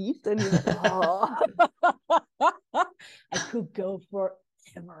seat and you oh. I could go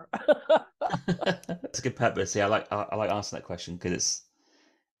forever. That's a good purpose. Yeah, I like asking that question because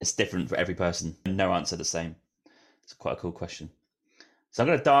it's different for every person. No answer the same. It's quite a cool question. So I'm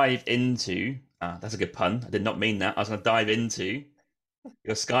going to dive into. That's a good pun. I did not mean that. I was going to dive into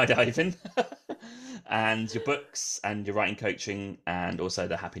your skydiving and your books and your writing coaching and also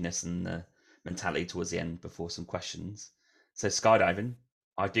the happiness and the mentality towards the end before some questions. So skydiving,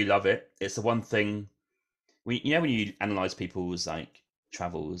 I do love it. It's the one thing when you analyze people's like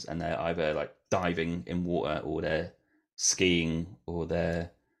travels and they're either like diving in water or they're skiing or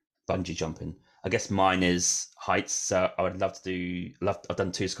they're bungee jumping. I guess mine is heights. So I would love to do. I've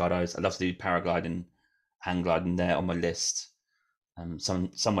done 2 skydives. I'd love to do paragliding, hang gliding. There on my list.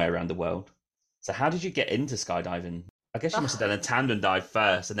 Somewhere around the world. So how did you get into skydiving? I guess you must have done a tandem dive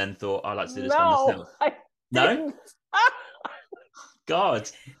first and then thought, I'd like to do this one myself. I No? didn't. God.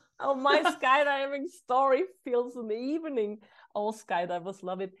 Oh, my skydiving story fills an evening. All skydivers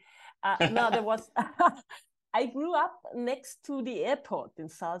love it. No, there was. I grew up next to the airport in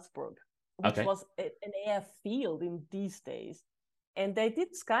Salzburg, which was an airfield in these days, and they did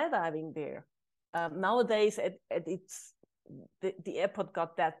skydiving there. Nowadays, it's the airport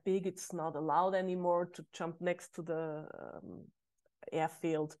got that big; it's not allowed anymore to jump next to the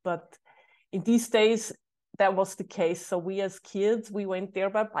airfield. But in these days, that was the case. So we as kids, we went there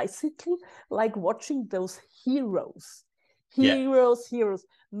by bicycle, like watching those heroes.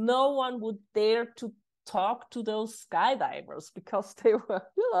 No one would dare to talk to those skydivers because they were,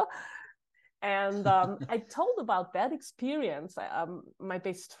 and I told about that experience. My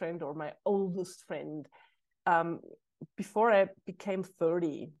best friend or my oldest friend, before I became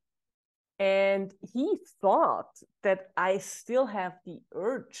 30. And he thought that I still have the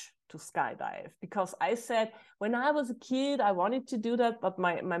urge to skydive because I said, when I was a kid, I wanted to do that. But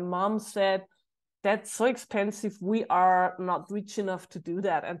my mom said, that's so expensive. We are not rich enough to do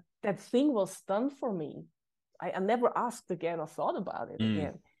that. And that thing was done for me. I never asked again or thought about it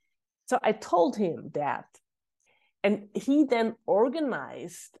again. So I told him that. And he then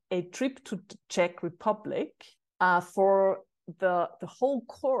organized a trip to the Czech Republic for the whole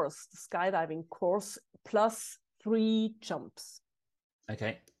course, the skydiving course, plus 3 jumps.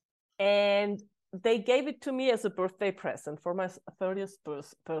 Okay. And they gave it to me as a birthday present for my 30th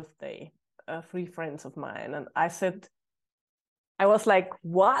birthday, 3 friends of mine. And I said, I was like,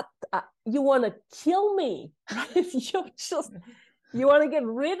 what? You want to kill me? You want to get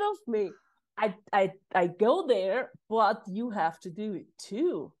rid of me. I go there, but you have to do it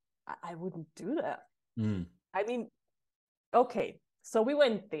too. I wouldn't do that. I mean, okay, so we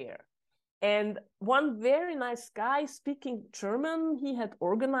went there. And one very nice guy speaking German, he had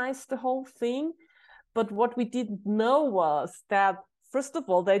organized the whole thing. But what we didn't know was that, first of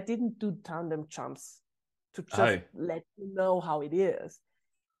all, they didn't do tandem jumps to just let you know how it is.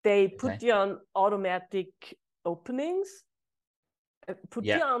 They put you on automatic openings, put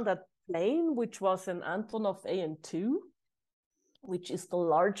you on that plane, which was an Antonov AN2, which is the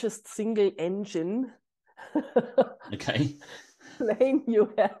largest single engine plane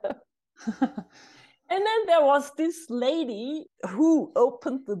you have. And then there was this lady who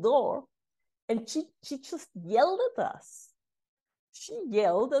opened the door and she just yelled at us. She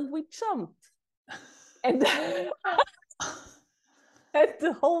yelled and we jumped. And, and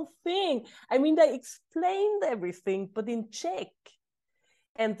the whole thing, I mean, they explained everything, but in Czech.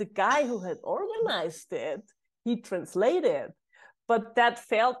 And the guy who had organized it, he translated. But that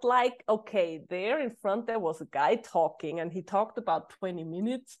felt like, okay, there in front, there was a guy talking and he talked about 20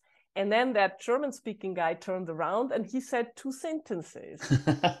 minutes. And then that German-speaking guy turned around and he said 2 sentences.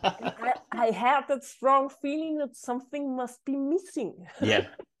 I had that strong feeling that something must be missing. Yeah,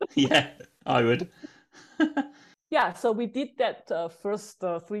 I would. Yeah, so we did that first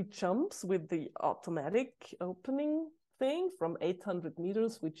 3 jumps with the automatic opening thing from 800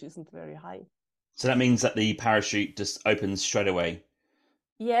 meters, which isn't very high. So that means that the parachute just opens straight away?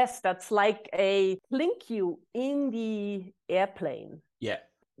 Yes, that's like a blink you in the airplane. Yeah.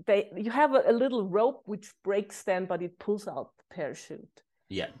 You have a little rope which breaks then, but it pulls out the parachute.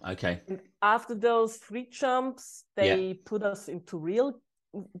 Yeah, okay. And after those 3 jumps, they put us into real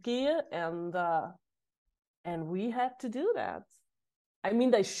gear and we had to do that. I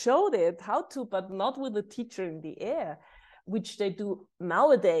mean, they showed it how to, but not with a teacher in the air, which they do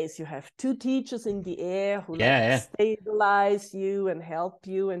nowadays. You have 2 teachers in the air who stabilize you and help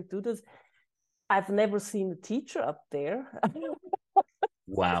you and do this. I've never seen a teacher up there.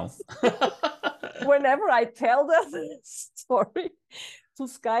 Wow. Whenever I tell that story to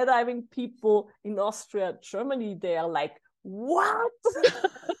skydiving people in Austria, Germany, they are like, what?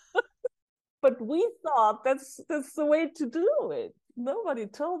 But we thought that's the way to do it. Nobody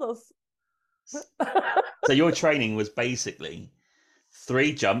told us. So your training was basically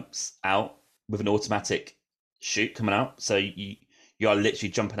 3 jumps out with an automatic chute coming out. So you are literally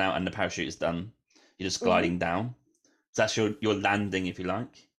jumping out and the parachute is done. You're just gliding down. So that's your landing, if you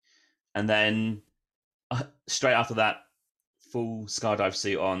like. And then straight after that, full skydive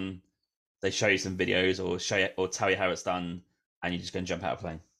suit on. They show you some videos or tell you how it's done, and you just go and jump out of a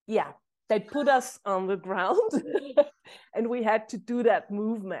plane. Yeah, they put us on the ground, and we had to do that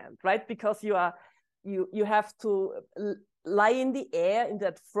movement, right? Because you have to lie in the air in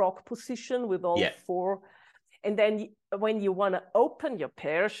that frog position with all 4. And then when you want to open your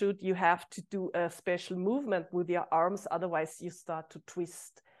parachute, you have to do a special movement with your arms. Otherwise, you start to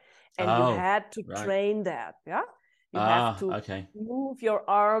twist. And you had to train that. Yeah. You have to move your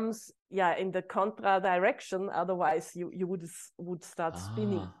arms, in the contra direction. Otherwise, you would start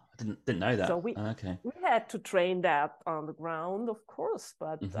spinning. I didn't know that. So we had to train that on the ground, of course.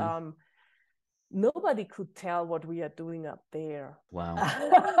 But nobody could tell what we are doing up there. Wow.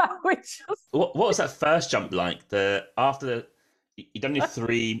 What was that first jump like? You've done your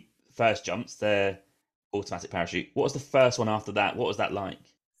 3 first jumps, the automatic parachute. What was the first one after that? What was that like?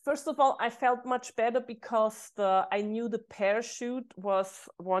 First of all, I felt much better because I knew the parachute was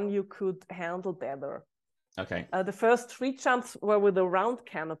one you could handle better. Okay. The first 3 jumps were with a round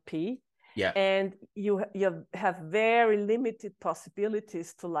canopy. Yeah. And you have very limited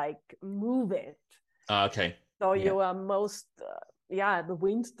possibilities to move it. Okay. So you are most, the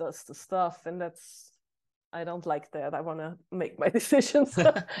wind does the stuff, and I don't like that. I want to make my decisions.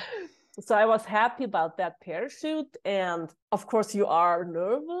 So I was happy about that parachute. And of course you are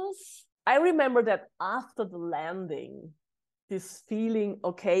nervous. I remember that after the landing, this feeling,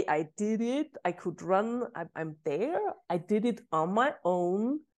 okay, I did it. I could run. I'm there. I did it on my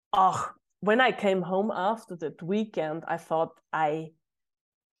own. When I came home after that weekend, I thought I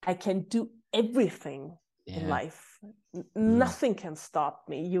can do everything in life. Nothing can stop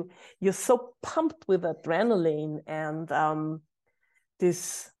me. You're so pumped with adrenaline and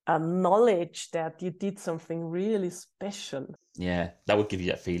this knowledge that you did something really special. Yeah, that would give you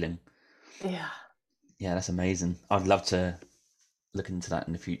that feeling. Yeah. Yeah, that's amazing. I'd love to look into that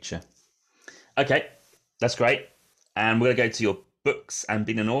in the future. Okay, that's great. And we're going to go to your books and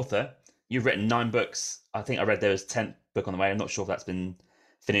being an author. You've written 9 books. I think I read there was 10th book on the way. I'm not sure if that's been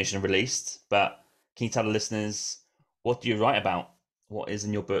finished and released, but can you tell the listeners, what do you write about? What is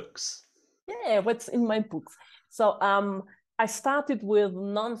in your books? Yeah, what's in my books? So I started with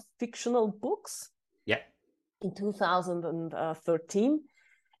non-fictional books in 2013.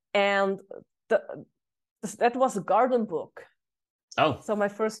 And that was a garden book. Oh. So my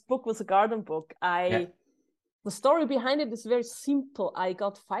first book was a garden book. The story behind it is very simple. I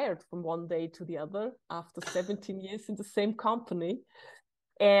got fired from one day to the other after 17 years in the same company.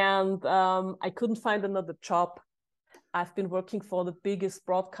 And I couldn't find another job. I've been working for the biggest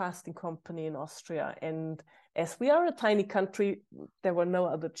broadcasting company in Austria. And as we are a tiny country, there were no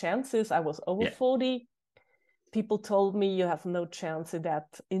other chances. I was over 40. People told me you have no chance in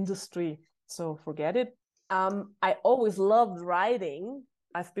that industry, so forget it. I always loved writing.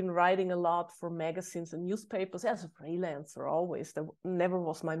 I've been writing a lot for magazines and newspapers as a freelancer always. That never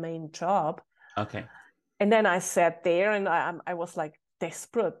was my main job. Okay. And then I sat there and I was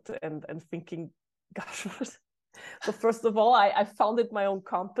desperate and thinking, gosh, so first of all, I founded my own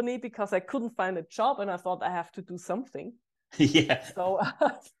company because I couldn't find a job and I thought I have to do something. Yeah.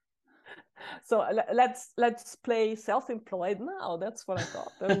 So let's play self-employed now. That's what I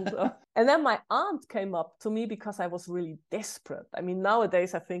thought. And then my aunt came up to me because I was really desperate. I mean,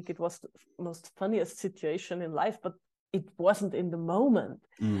 nowadays I think it was the most funniest situation in life, but it wasn't in the moment.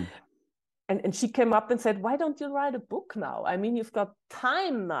 And she came up and said, "Why don't you write a book now? I mean, you've got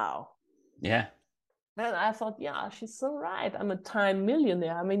time now." Yeah. And I thought, yeah, she's so right. I'm a time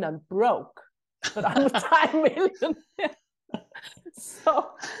millionaire. I mean, I'm broke, but I'm a time millionaire.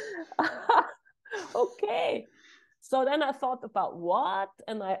 So, okay. So then I thought about what,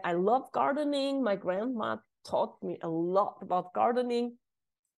 and I love gardening. My grandma taught me a lot about gardening.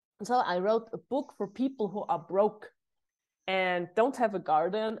 So I wrote a book for people who are broke and don't have a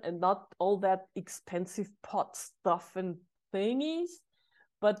garden and not all that expensive pot stuff and thingies,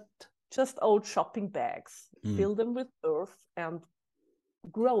 but just old shopping bags. Fill them with earth and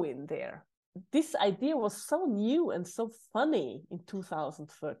grow in there. This idea was so new and so funny in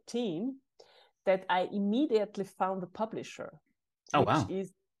 2013 that I immediately found a publisher, which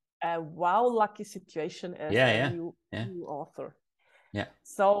is a lucky situation as a new author. Yeah.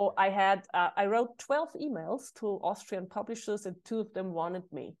 So I wrote 12 emails to Austrian publishers, and 2 of them wanted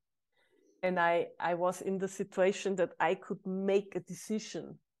me. And I was in the situation that I could make a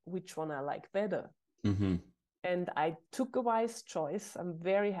decision which one I like better. Mm-hmm. And I took a wise choice. I'm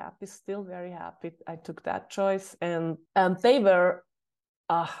very happy, still very happy. I took that choice, and they were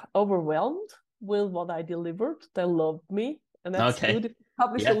overwhelmed with what I delivered. They loved me, and that's good if the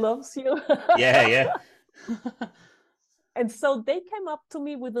publisher loves you. Yeah. And so they came up to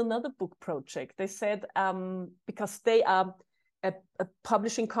me with another book project. They said, because they are a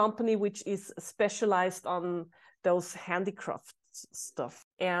publishing company which is specialized on those handicraft stuff.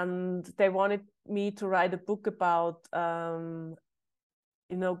 And they wanted me to write a book about,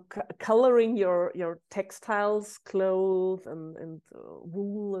 coloring your textiles, clothes, and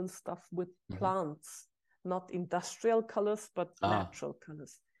wool and stuff with plants, not industrial colors, but natural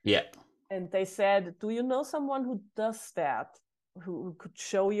colors. Yeah. And they said, do you know someone who does that, who could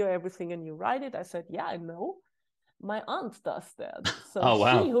show you everything and you write it? I said, yeah, I know. My aunt does that. So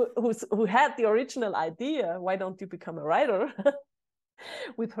she, who had the original idea, why don't you become a writer?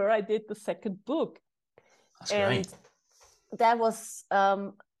 With her, I did the second book. That's great. That was,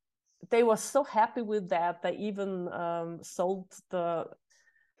 they were so happy with that. They even sold the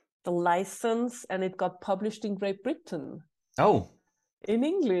license, and it got published in Great Britain. Oh. In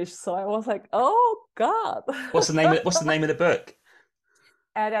English. So I was like, oh God. What's the name of the book?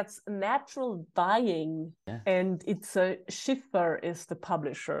 That's Natural Dyeing. Yeah. And it's Schiffer is the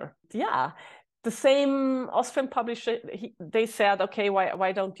publisher. Yeah. The same Austrian publisher, they said, okay,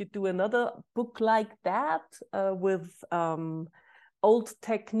 why don't you do another book like that with old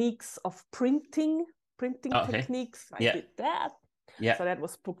techniques of printing techniques. I did that. Yeah. So that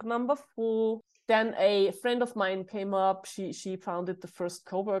was book number 4. Then a friend of mine came up. She founded the first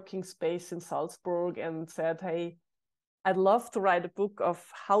co-working space in Salzburg and said, hey, I'd love to write a book of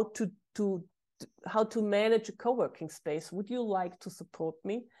how to manage a co-working space. Would you like to support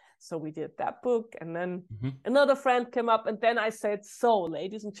me? So we did that book. And then another friend came up, and then I said, so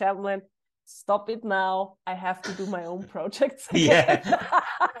ladies and gentlemen, stop it now. I have to do my own projects again. Yeah.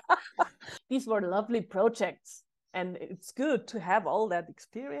 These were lovely projects, and it's good to have all that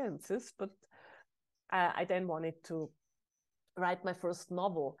experiences, but I then wanted to write my first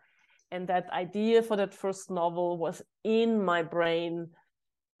novel. And that idea for that first novel was in my brain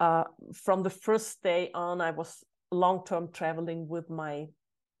from the first day on. I was long-term traveling with my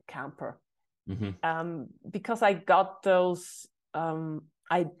camper. Because I got those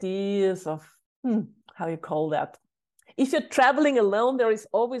ideas of, how you call that? If you're traveling alone, there is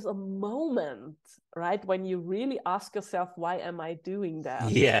always a moment, right, when you really ask yourself, why am I doing that?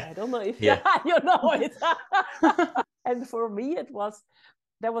 Yeah. I don't know if you know it. And for me,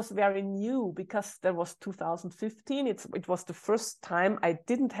 that was very new, because that was 2015. It was the first time I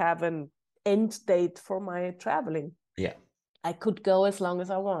didn't have an end date for my traveling. Yeah. I could go as long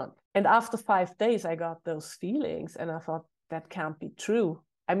as I want. And after 5 days, I got those feelings, and I thought, that can't be true.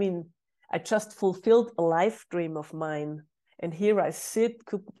 I mean, I just fulfilled a life dream of mine. And here I sit,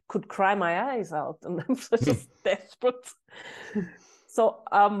 could cry my eyes out, and I'm just desperate. So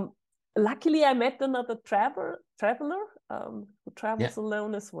luckily I met another traveler who travels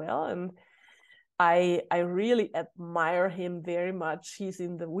alone as well. And I really admire him very much. He's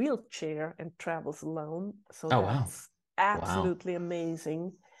in the wheelchair and travels alone. So that's absolutely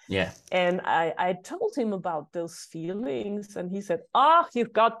amazing. Yeah. And I told him about those feelings, and he said,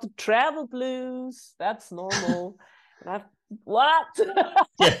 you've got the travel blues. That's normal. And what?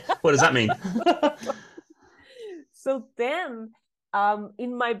 Yeah. What does that mean? So then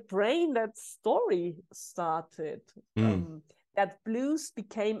in my brain, that story started. That blues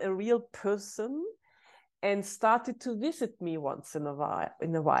became a real person and started to visit me once in a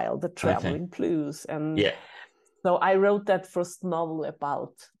while, the traveling blues. And so I wrote that first novel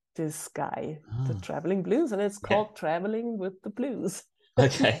about this guy, the traveling blues, and it's called Traveling with the Blues.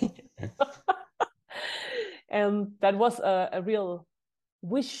 Okay. And that was a real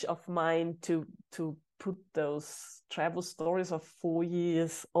wish of mine to put those travel stories of 4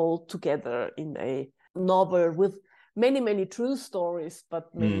 years all together in a novel with many true stories,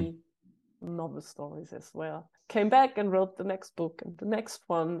 but many novel stories as well. Came back and wrote the next book and the next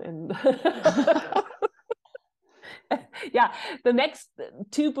one, and the next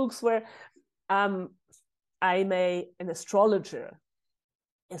 2 books were I'm an astrologer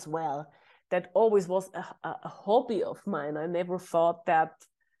as well. That always was a hobby of mine. I never thought that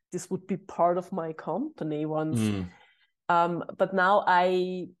this would be part of my company once. But now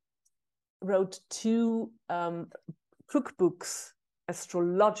I wrote 2 cookbooks,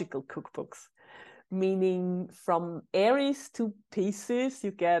 astrological cookbooks, meaning from Aries to Pisces,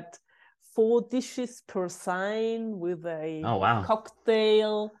 you get 4 dishes per sign with a Oh, wow.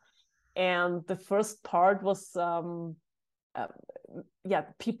 cocktail. And the first part was,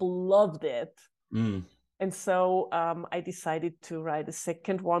 people loved it. And so I decided to write a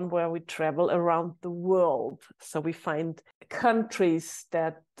second one where we travel around the world. So we find countries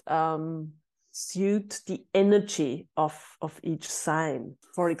that suit the energy of each sign.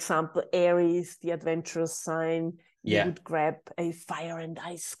 For example, Aries, the adventurous sign, you would grab a fire and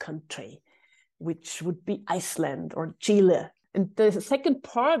ice country, which would be Iceland or Chile. And the second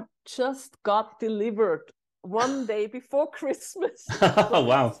part just got delivered one day before Christmas. Oh,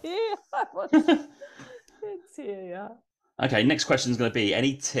 wow. It's here, yeah. Okay, next question is going to be,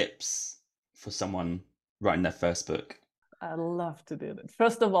 any tips for someone writing their first book? I love to do that.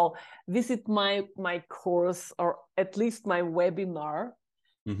 First of all, visit my course, or at least my webinar,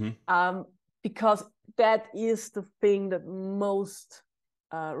 because that is the thing that most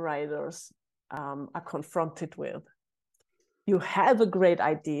writers are confronted with. You have a great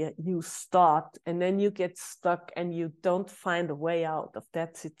idea, you start, and then you get stuck and you don't find a way out of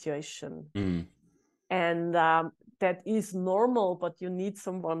that situation. And that is normal, but you need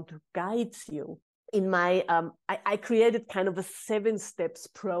someone to guide you. In my, I created kind of a 7 steps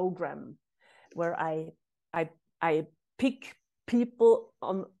program where I pick people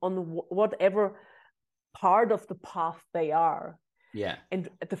on whatever part of the path they are. Yeah. And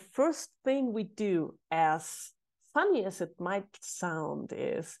the first thing we do, as funny as it might sound,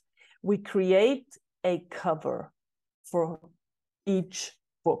 is we create a cover for each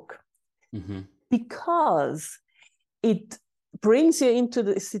book, because it brings you into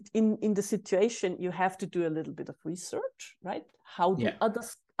in the situation. You have to do a little bit of research, right? How do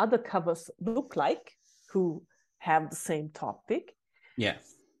other covers look like who have the same topic? Yeah.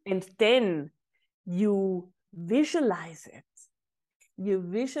 And then you visualize it. You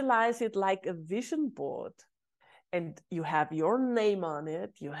visualize it like a vision board, and you have your name on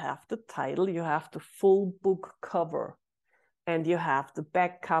it, you have the title, you have the full book cover, and you have the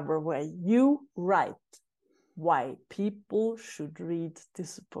back cover where you write why people should read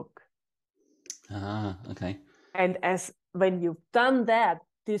this book. Okay. And when you've done that,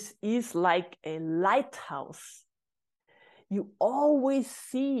 this is like a lighthouse. You always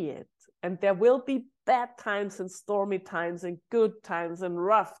see it, and there will be bad times and stormy times and good times and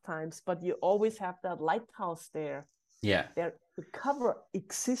rough times, but you always have that lighthouse there. Yeah. There, the cover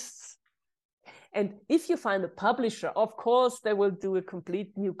exists. And if you find a publisher, of course, they will do a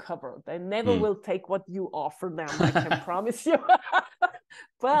complete new cover. They never will take what you offer them, I can promise you.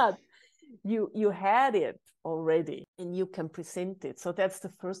 But you had it already, and you can present it. So that's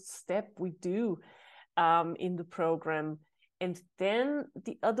the first step we do in the program. And then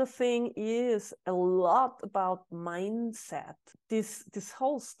the other thing is a lot about mindset. This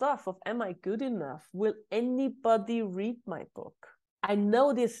whole stuff of, am I good enough? Will anybody read my book? I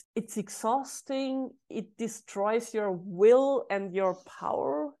know this, it's exhausting. It destroys your will and your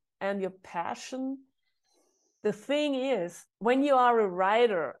power and your passion. The thing is, when you are a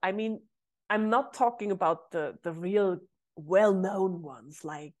writer, I mean, I'm not talking about the real well-known ones,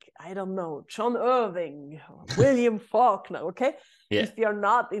 like, I don't know, John Irving, William Faulkner, okay? Yeah. If you're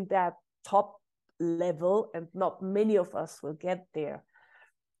not in that top level, and not many of us will get there,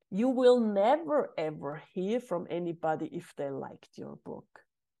 you will never, ever hear from anybody if they liked your book.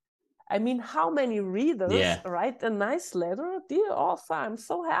 I mean, how many readers write a nice letter? Dear author, I'm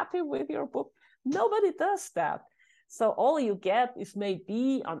so happy with your book. Nobody does that. So all you get is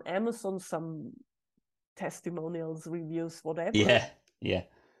maybe on Amazon some testimonials, reviews, whatever. Yeah.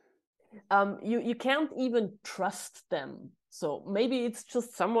 You can't even trust them. So maybe it's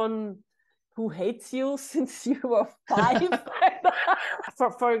just someone who hates you since you were 5.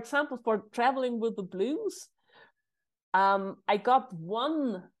 For example, for Traveling with the Blues, I got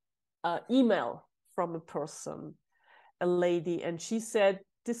one email from a person, a lady, and she said,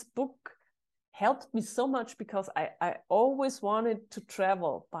 this book helped me so much because I always wanted to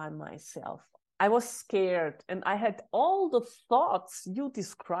travel by myself. I was scared, and I had all the thoughts you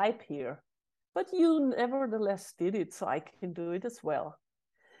describe here, but you nevertheless did it, so I can do it as well.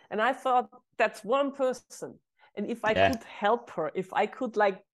 And I thought, that's one person. And if I could help her, if I could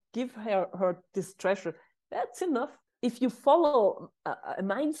give her this treasure, that's enough. If you follow a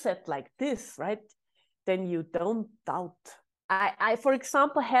mindset like this, right, then you don't doubt. I for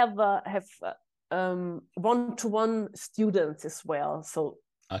example, have one-to-one students as well. So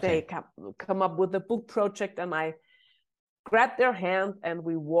they come up with a book project, and I grab their hand and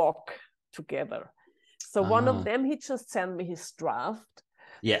we walk together. So one of them, he just sent me his draft.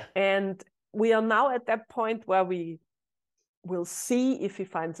 Yeah. And we are now at that point where we will see if he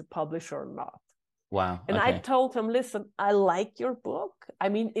finds a publisher or not. Wow. And I told him, listen, I like your book. I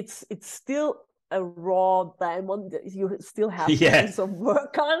mean, it's still a raw diamond. You still have to do some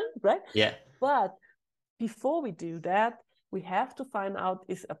work on it, right? Yeah. But before we do that, we have to find out,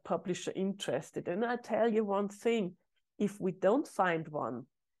 is a publisher interested? And I tell you one thing, if we don't find one,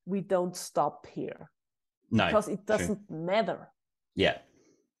 we don't stop here. No. Because it doesn't matter. Yeah.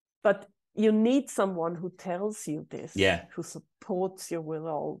 But you need someone who tells you this, yeah, who supports you with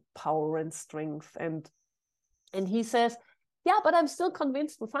all power and strength. And he says, yeah, but I'm still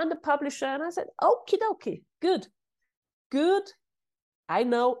convinced we'll find a publisher. And I said, okie dokie, good. I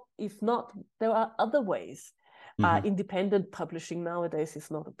know, if not, there are other ways. Mm-hmm. Independent publishing nowadays is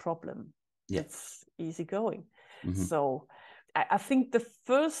not a problem. Yeah. It's easy going. Mm-hmm. So I think the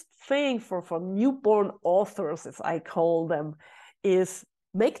first thing for newborn authors, as I call them, is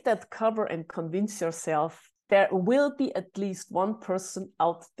make that cover and convince yourself there will be at least one person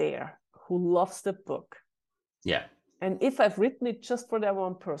out there who loves the book. Yeah. And if I've written it just for that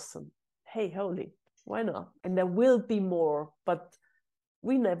one person, hey, holy, why not? And there will be more, but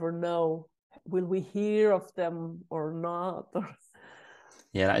we never know. Will we hear of them or not?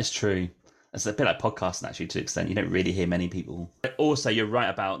 Yeah, that is true. It's a bit like podcasting, actually, to an extent. You don't really hear many people. But also, you're right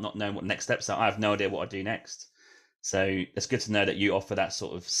about not knowing what next steps are. I have no idea what I do next. So it's good to know that you offer that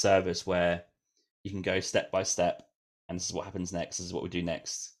sort of service where you can go step by step, and this is what happens next, this is what we do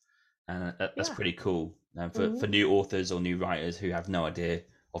next. And that's pretty cool for new authors or new writers who have no idea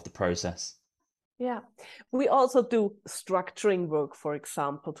of the process. Yeah. We also do structuring work, for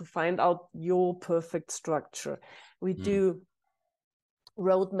example, to find out your perfect structure. We do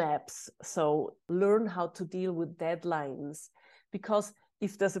roadmaps, so learn how to deal with deadlines, because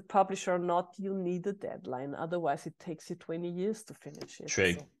if there's a publisher or not, you need a deadline. Otherwise, it takes you 20 years to finish it.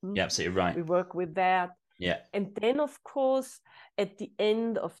 True. So, yeah, absolutely right. We work with that. Yeah. And then, of course, at the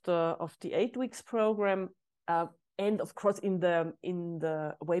end of the 8 weeks program, and of course in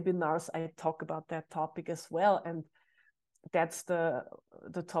the webinars, I talk about that topic as well. And that's the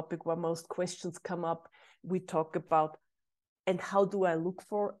topic where most questions come up. We talk about, and how do I look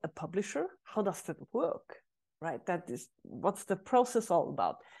for a publisher? How does that work? Right? That is, what's the process all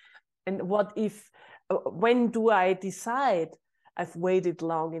about? And what if, when do I decide I've waited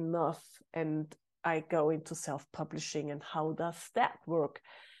long enough and I go into self-publishing, and how does that work?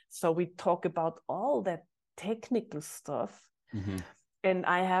 So we talk about all that technical stuff. Mm-hmm. And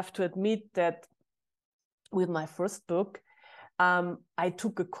I have to admit that with my first book, I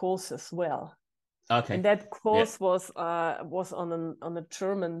took a course as well. Okay. And that course was on a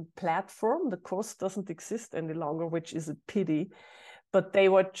German platform. The course doesn't exist any longer, which is a pity. But they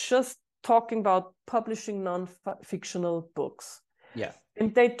were just talking about publishing non-fictional books. Yeah.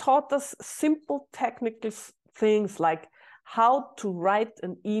 And they taught us simple technical things like how to write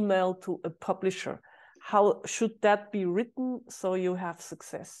an email to a publisher. How should that be written so you have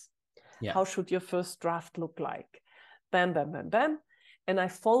success? Yeah. How should your first draft look like? Bam, bam, bam, bam. And I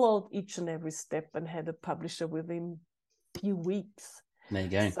followed each and every step and had a publisher within a few weeks. There you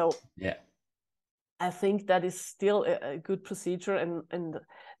go. So yeah, I think that is still a good procedure. And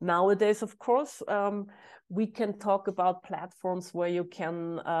nowadays, of course, we can talk about platforms where you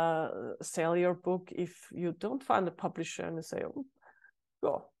can sell your book if you don't find a publisher, and you say,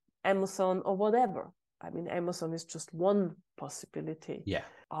 go Amazon or whatever. I mean, Amazon is just one possibility. Yeah.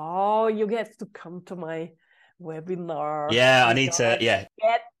 Oh, you get to come to my webinar. Yeah, I need to. Yeah.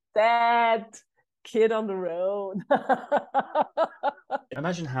 Get that kid on the road.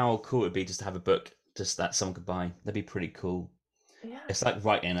 Imagine how cool it would be just to have a book just that someone could buy. That'd be pretty cool. Yeah. It's like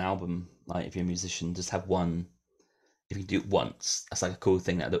writing an album. Like if you're a musician, just have one. If you do it once, that's like a cool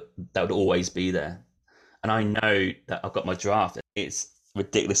thing that would always be there. And I know that I've got my draft. It's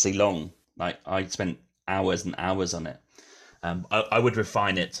ridiculously long. Like I spent hours and hours on it. I would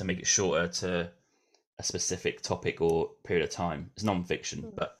refine it to make it shorter to a specific topic or period of time. It's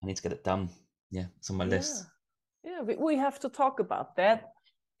non-fiction, but I need to get it done. Yeah, it's on my list. Yeah, we have to talk about that.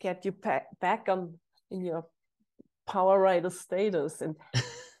 Get you back in your power writer status. And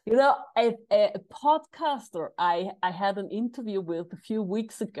you know, a podcaster I had an interview with a few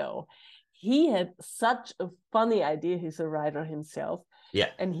weeks ago. He had such a funny idea. He's a writer himself. Yeah.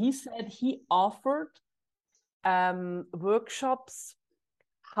 And he said he offered workshops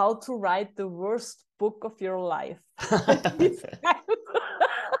how to write the worst book of your life.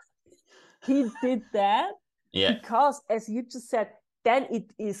 He did that because, as you just said, then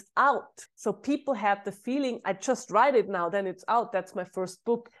it is out. So people have the feeling, I just write it now, then it's out. That's my first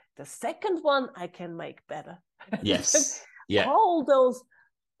book. The second one I can make better. Yes. Yeah. All those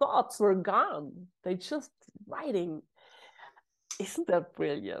thoughts were gone. They just writing. Isn't that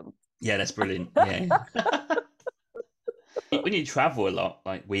brilliant? Yeah, that's brilliant. Yeah. When you travel a lot,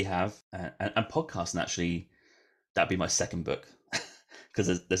 like we have, and podcasting, actually, that'd be my second book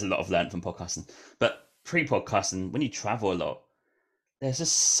because there's a lot I've learned from podcasting. But pre-podcasting, when you travel a lot, there's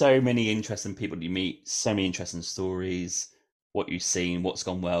just so many interesting people you meet, so many interesting stories, what you've seen, what's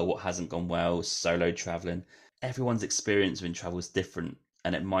gone well, what hasn't gone well, solo traveling. Everyone's experience when travel is different,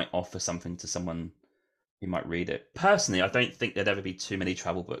 and it might offer something to someone who might read it. Personally, I don't think there'd ever be too many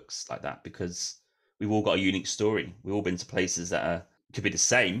travel books like that because we've all got a unique story. We've all been to places that could be the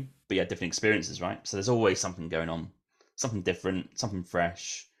same, but yeah, different experiences, right? So there's always something going on, something different, something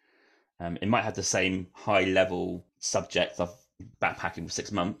fresh. It might have the same high level subject of backpacking for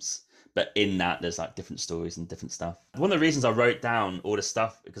 6 months, but in that there's like different stories and different stuff. One of the reasons I wrote down all the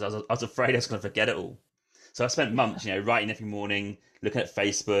stuff because I was afraid I was going to forget it all. So I spent months, writing every morning, looking at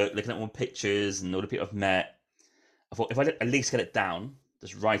Facebook, looking at all my pictures and all the people I've met. I thought if I at least get it down,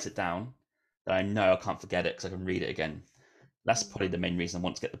 just write it down, then I know I can't forget it because I can read it again. That's probably the main reason I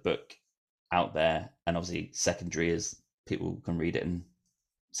want to get the book out there. And obviously secondary is people can read it and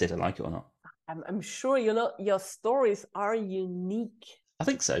see if they like it or not. I'm sure, your stories are unique. I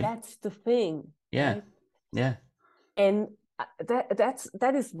think so. That's the thing. Yeah. Right? Yeah. And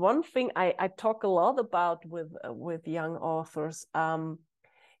that is one thing I talk a lot about with young authors.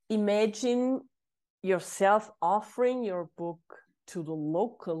 Imagine yourself offering your book to the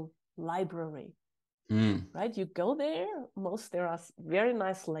local library. Right? You go there, there are very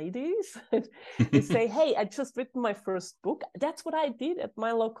nice ladies. They say, hey, I just written my first book. That's what I did at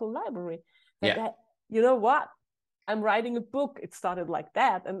my local library. You know what? I'm writing a book. It started like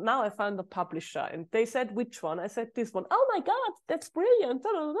that. And now I found a publisher. And they said, which one? I said, this one. Oh my God, that's brilliant.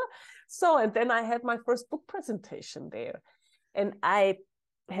 So, and then I had my first book presentation there. And I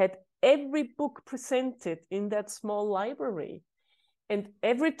had every book presented in that small library. And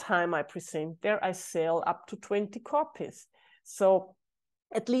every time I present there, I sell up to 20 copies. So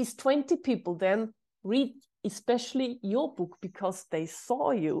at least 20 people then read especially your book because they saw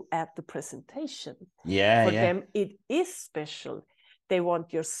you at the presentation. Yeah. For them, it is special. They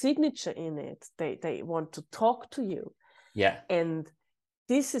want your signature in it. They want to talk to you. Yeah. And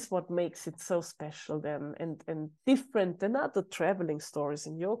this is what makes it so special then and different than other traveling stories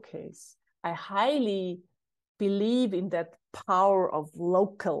in your case. I highly believe in that power of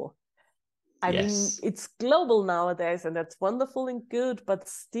local. I mean, it's global nowadays, and that's wonderful and good, but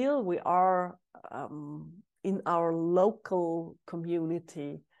still we are in our local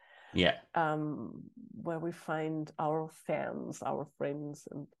community where we find our fans, our friends.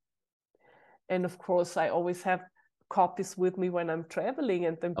 And of course, I always have copies with me when I'm traveling,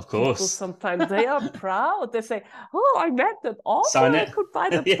 and then people sometimes they are proud. They say, oh, I met that author, I could buy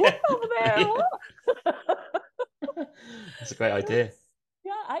the book over there. That's a great idea.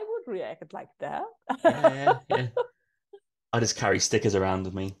 Yeah, I would react like that. Yeah. I just carry stickers around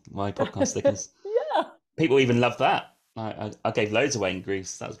with me, my podcast stickers. Yeah. People even love that. I gave loads away in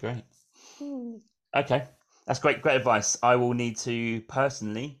Greece. That was great. Okay. That's great advice. I will need to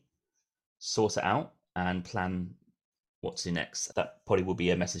personally sort it out and plan what to do next. That probably will be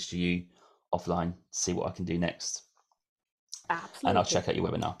a message to you offline to see what I can do next. Absolutely. And I'll check out your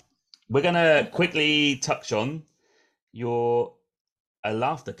webinar. We're going to quickly touch on you're a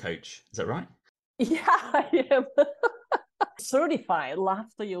laughter coach. Is that right? Yeah, I am. Certified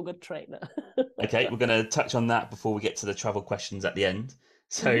laughter yoga trainer. Okay, we're going to touch on that before we get to the travel questions at the end.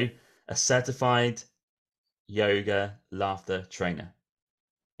 So, a certified yoga laughter trainer.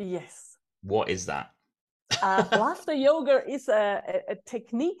 Yes. What is that? Laughter yoga is a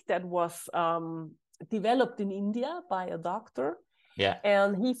technique that was developed in India by a doctor. Yeah.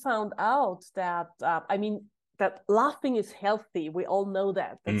 And he found out that, that laughing is healthy. We all know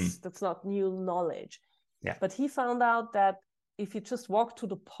that. That's not new knowledge. Yeah. But he found out that if you just walk to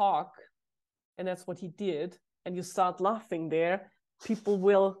the park, and that's what he did, and you start laughing there, people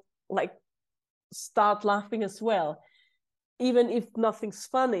will start laughing as well, even if nothing's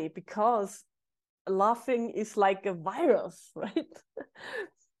funny, because laughing is like a virus, right?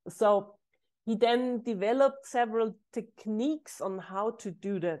 So he then developed several techniques on how to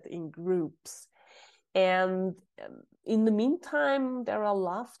do that in groups. And in the meantime, there are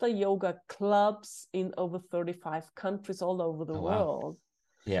laughter yoga clubs in over 35 countries all over the world.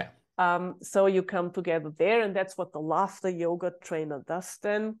 Yeah. So you come together there, and that's what the laughter yoga trainer does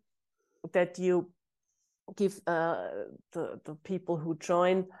then, that you give the people who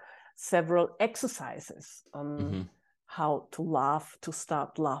join several exercises how to laugh, to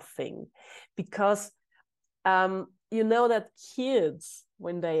start laughing. Because you know that kids,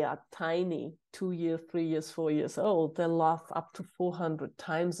 when they are tiny, 2 years, 3 years, 4 years old, they laugh up to 400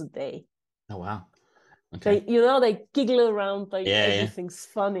 times a day. Oh, wow. Okay. They giggle around, Yeah. everything's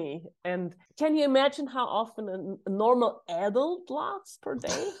funny. And can you imagine how often a normal adult laughs per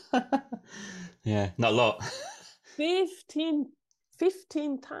day? Yeah, not a lot. 15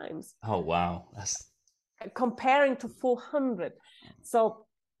 times. Oh, wow. That's Comparing to 400. So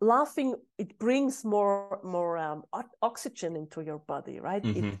laughing, it brings more oxygen into your body, right?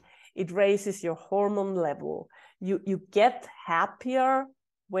 It raises your hormone level. You get happier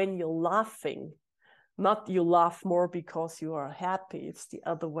when you're laughing. Not you laugh more because you are happy. It's the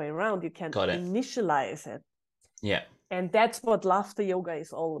other way around. You can initialize it. Yeah. And that's what laughter yoga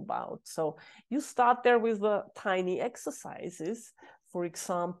is all about. So you start there with the tiny exercises. For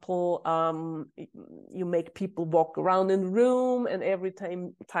example, you make people walk around in the room, and every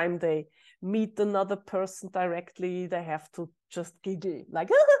time they meet another person directly, they have to just giggle, like,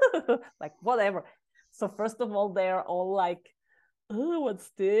 like whatever. So first of all, they're all like, oh, what's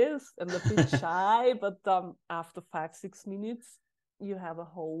this? And a bit shy, but after 5-6 minutes, you have a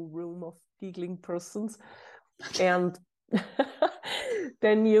whole room of giggling persons. And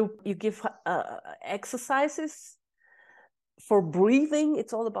then you give exercises for breathing.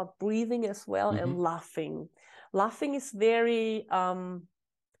 It's all about breathing as well, and laughing. Laughing is very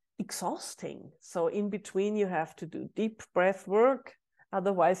exhausting. So in between, you have to do deep breath work.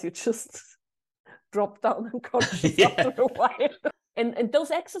 Otherwise, you just drop down unconscious after a while. And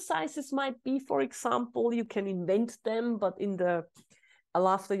those exercises might be, for example, you can invent them, but in the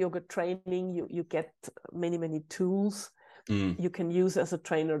laughter yoga training, you get many tools you can use as a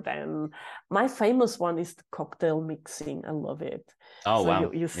trainer. Then my famous one is the cocktail mixing. I love it. Oh, so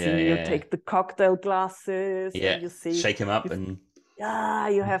wow. you see, you take the cocktail glasses, and you see, shake them up, and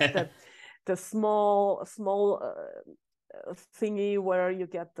you have the small thingy where you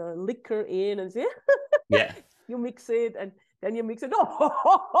get the liquor in, and you mix it, and then you mix it.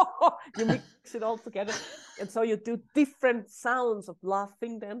 You mix it all together, and so you do different sounds of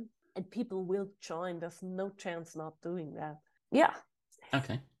laughing then, and people will join. There's no chance not doing that. Yeah.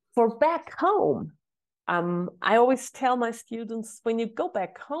 Okay. For back home, I always tell my students, when you go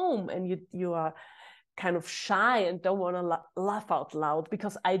back home and you are kind of shy and don't want to laugh out loud,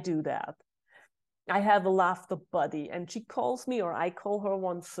 because I do that. I have a laughter buddy, and she calls me, or I call her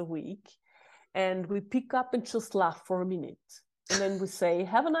once a week, and we pick up and just laugh for a minute. And then we say,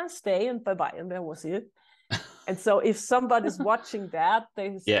 have a nice day, and bye-bye. And that was it. And so if somebody's watching that,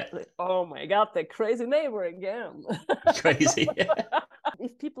 they say, oh my God, the crazy neighbor again. Crazy.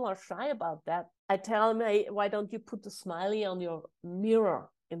 If people are shy about that, I tell them, hey, why don't you put a smiley on your mirror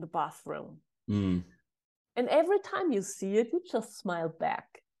in the bathroom? And every time you see it, you just smile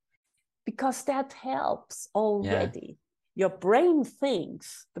back, because that helps already. Your brain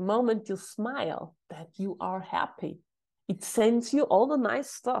thinks the moment you smile that you are happy. It sends you all the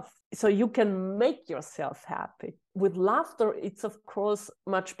nice stuff, so you can make yourself happy. With laughter, it's of course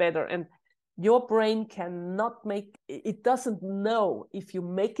much better, and your brain it doesn't know if you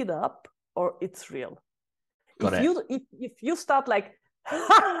make it up or it's real. If you start like,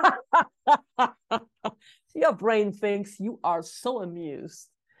 your brain thinks you are so amused,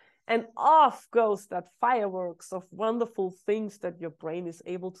 and off goes that fireworks of wonderful things that your brain is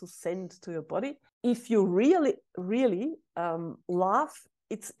able to send to your body. If you really laugh,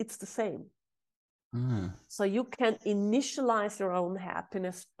 it's the same. So you can initialize your own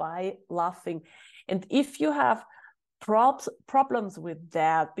happiness by laughing. And if you have problems with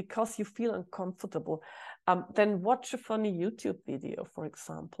that because you feel uncomfortable, then watch a funny YouTube video, for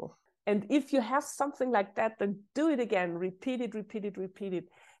example. And if you have something like that, then do it again. Repeat it.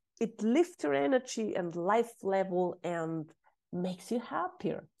 It lifts your energy and life level and makes you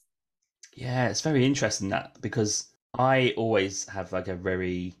happier. Yeah, it's very interesting that, because I always have like a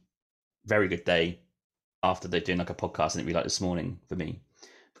very, very good day after they're doing like a podcast, and it'd be like this morning for me,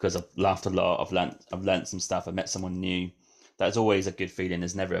 because I've laughed a lot. I've learned some stuff. I met someone new. That's always a good feeling.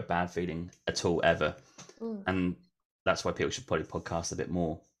 There's never a bad feeling at all, ever. And that's why people should probably podcast a bit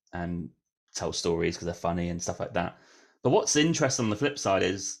more and tell stories, because they're funny and stuff like that. But what's interesting on the flip side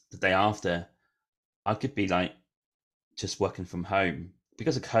is the day after, I could be like just working from home.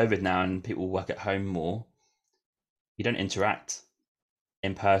 Because of COVID now and people work at home more, you don't interact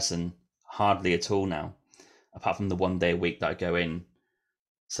in person hardly at all now, apart from the one day a week that I go in.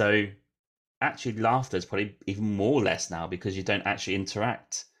 So actually laughter is probably even more less now, because you don't actually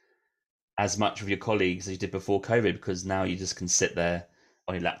interact as much with your colleagues as you did before COVID, because now you just can sit there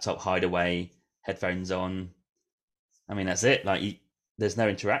on your laptop, hide away, headphones on. I mean, that's it. Like there's no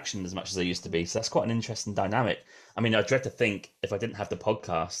interaction as much as there used to be. So that's quite an interesting dynamic. I mean, I dread to think if I didn't have the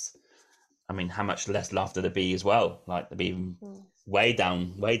podcast, I mean, how much less laughter there'd be as well. Like there'd be even way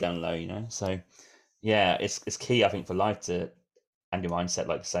down low, you know? So yeah, it's key, I think, for life and your mindset,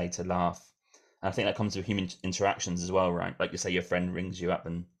 like I say, to laugh. And I think that comes with human interactions as well, right? Like you say, your friend rings you up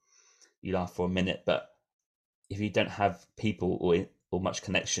and you laugh for a minute, but if you don't have people or much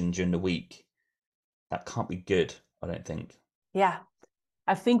connection during the week, that can't be good, I don't think. Yeah,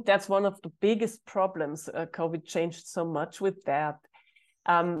 I think that's one of the biggest problems. COVID changed so much with that.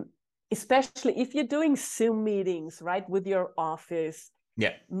 Especially if you're doing Zoom meetings, right, with your office.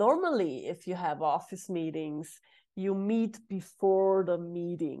 Yeah. Normally, if you have office meetings, you meet before the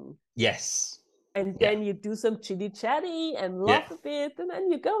meeting. Yes. And then you do some chitty-chatty and laugh a bit, and then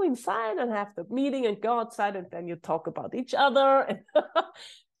you go inside and have the meeting and go outside, and then you talk about each other. And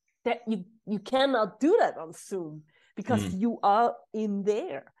that you cannot do that on Zoom because you are in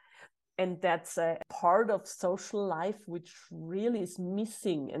there. And that's a part of social life which really is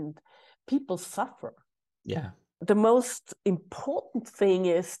missing, and people suffer. Yeah. The most important thing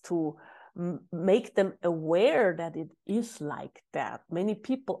is to make them aware that it is like that. Many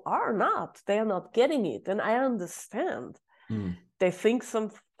people are not getting it. And I understand. They think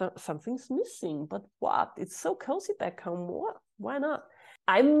something's missing, but what? It's so cozy back home. What? Why not?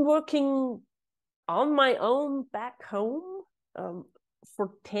 I'm working on my own back home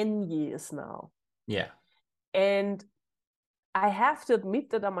for 10 years now. Yeah. And I have to admit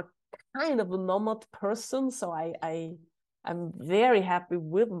that I'm a kind of a nomad person, so I'm very happy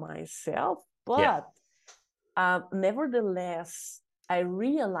with myself, but nevertheless, I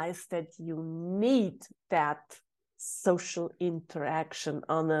realized that you need that social interaction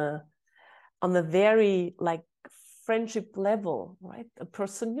on a very like friendship level, right? A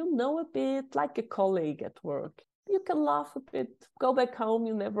person you know a bit, like a colleague at work. You can laugh a bit, go back home,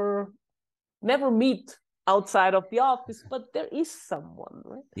 you never meet outside of the office, but there is someone,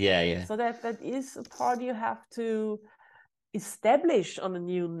 right? Yeah. So that is a part you have to establish on a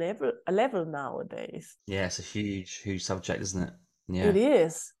new level nowadays. Yeah, it's a huge subject, isn't it? Yeah. It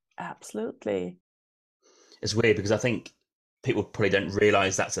is, absolutely. It's weird because I think people probably don't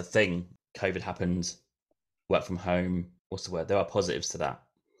realize that's a thing. COVID happened, work from home, what's the word? There are positives to that.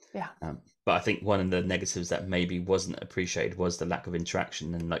 Yeah. But I think one of the negatives that maybe wasn't appreciated was the lack of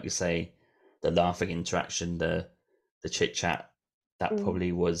interaction. And like you say, the laughing interaction, the chit chat, that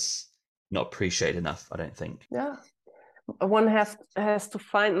probably was not appreciated enough, I don't think. Yeah. One has to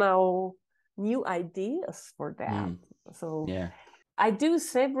find now new ideas for that. So yeah. I do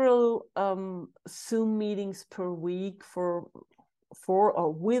several Zoom meetings per week for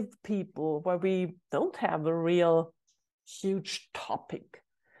or with people where we don't have a real huge topic,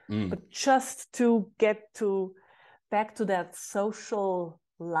 but just to get back to that social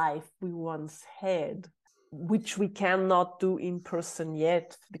life we once had, which we cannot do in person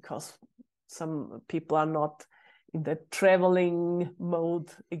yet because some people are not in the traveling mode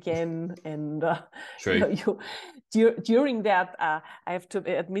again. And during that, I have to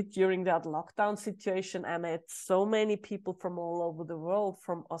admit, during that lockdown situation, I met so many people from all over the world,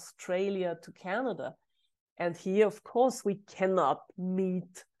 from Australia to Canada. And here, of course, we cannot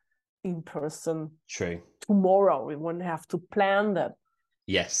meet in person. True. Tomorrow, we won't have to plan that.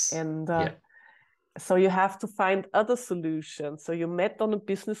 Yes. And so you have to find other solutions. So you met on a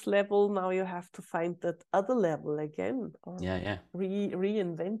business level, now you have to find that other level again. Or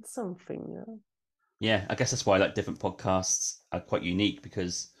reinvent something. Yeah, I guess that's why like different podcasts are quite unique,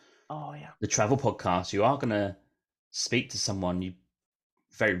 because the travel podcast, you are going to speak to someone you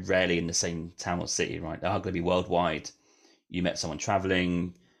very rarely in the same town or city, right? They are going to be worldwide. You met someone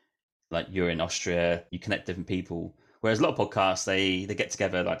traveling, like you're in Austria, you connect different people. Whereas a lot of podcasts, they get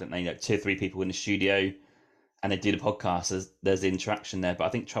together, like, don't they, like 2 or 3 people in the studio, and they do the podcast. There's the interaction there. But I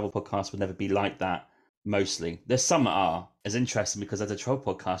think travel podcasts would never be like that. Mostly, there's some that are. It's interesting because as a travel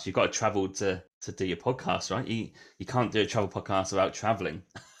podcast, you've got to travel to do your podcast, right? You can't do a travel podcast without traveling.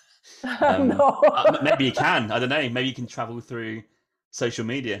 No. Maybe you can. I don't know. Maybe you can travel through social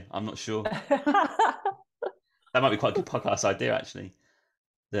media. I'm not sure. That might be quite a good podcast idea, actually.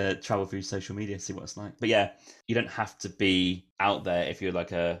 The travel through social media, see what it's like. But yeah, you don't have to be out there if you're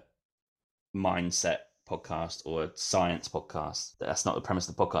like a mindset podcast or a science podcast. That's not the premise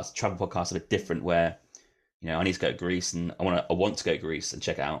of the podcast. Travel podcasts are a bit different, where I need to go to Greece and I want to go to Greece and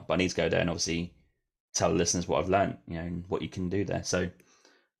check it out, but I need to go there and obviously tell the listeners what I've learned, and what you can do there. So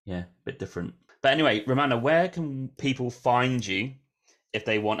yeah, a bit different. But anyway, Romana, where can people find you if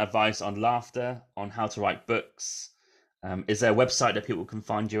they want advice on laughter, on how to write books? Is there a website that people can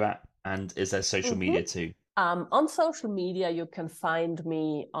find you at? And is there social media too? On social media, you can find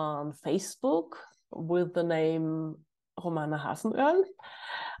me on Facebook with the name Romana Hasenoehrl,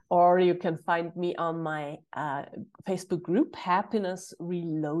 or you can find me on my Facebook group, Happiness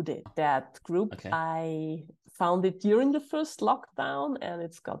Reloaded. That group, I found it during the first lockdown, and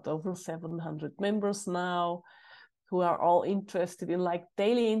it's got over 700 members now who are all interested in like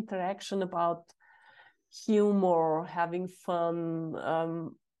daily interaction about humor, having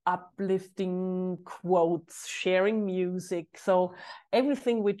fun, uplifting quotes, sharing music. So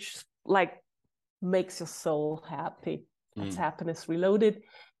everything which like makes your soul happy. That's Happiness Reloaded.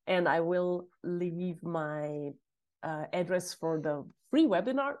 And I will leave my address for the free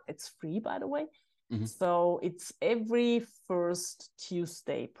webinar. It's free, by the way. So it's every first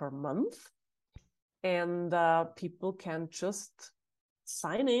Tuesday per month. And people can just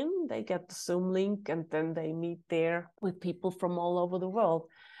sign in. They get the Zoom link, and then they meet there with people from all over the world.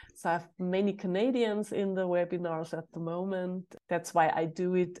 So I have many Canadians in the webinars at the moment. That's why I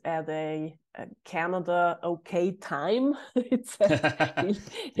do it at a Canada okay time. It's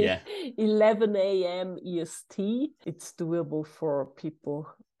 11 a.m. EST. It's doable for people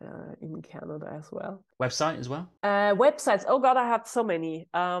in Canada as well. Website as well? Websites. Oh God, I have so many.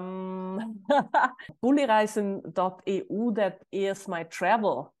 Bullireisen.eu, that is my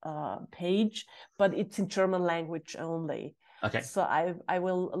travel page, but it's in German language only. Okay. So I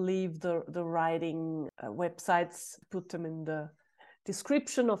will leave the writing websites, put them in the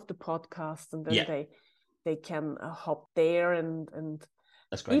description of the podcast, and then they can hop there and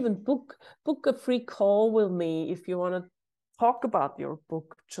that's great. Even book a free call with me if you want to talk about your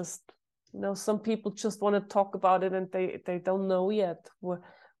book. Just, some people just want to talk about it and they don't know yet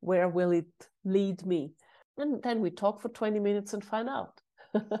where will it lead me. And then we talk for 20 minutes and find out.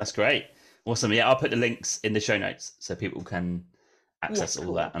 That's great. Awesome. Yeah, I'll put the links in the show notes so people can access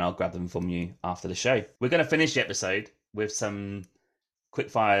all that, and I'll grab them from you after the show. We're going to finish the episode with some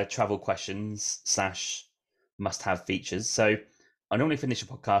quickfire travel questions / must-have features. So I normally finish a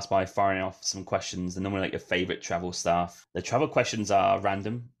podcast by firing off some questions, and normally like your favorite travel stuff. The travel questions are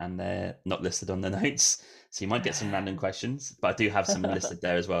random and they're not listed on the notes, so you might get some random questions, but I do have some listed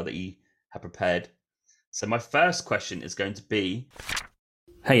there as well that you have prepared. So my first question is going to be...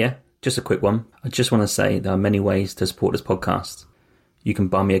 Hey, just a quick one. I just want to say there are many ways to support this podcast. You can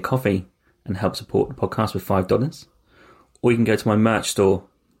buy me a coffee and help support the podcast with $5, or you can go to my merch store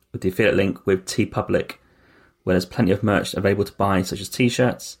with the affiliate link with TeePublic, where there's plenty of merch available to buy, such as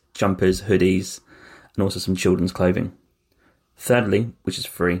t-shirts, jumpers, hoodies, and also some children's clothing. Thirdly, which is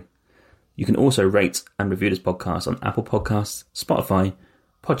free, you can also rate and review this podcast on Apple Podcasts, Spotify,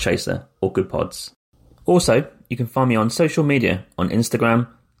 Podchaser, or Good Pods. Also, you can find me on social media on Instagram,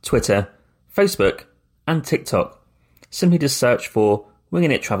 Twitter, Facebook, and TikTok. Simply just search for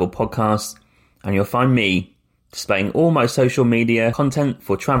Winging It Travel Podcast, and you'll find me displaying all my social media content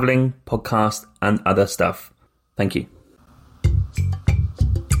for traveling, podcast, and other stuff. Thank you.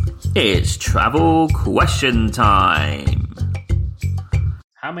 It's travel question time.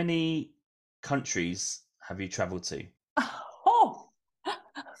 How many countries have you traveled to? Oh!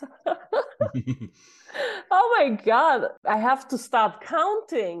 Oh my God, I have to start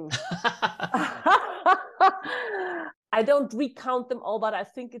counting. I don't recount them all, but I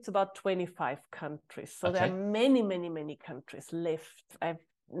think it's about 25 countries. So there are many, many, many countries left. I've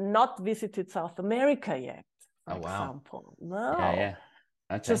not visited South America yet, for example. No. Yeah.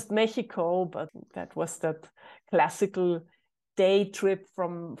 Okay. Just Mexico, but that was that classical day trip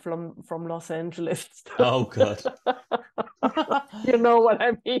from Los Angeles. Oh, God. You know what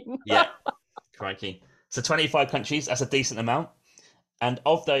I mean? Yeah, crikey. So 25 countries, that's a decent amount. And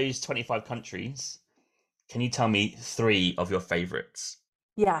of those 25 countries, can you tell me 3 of your favorites?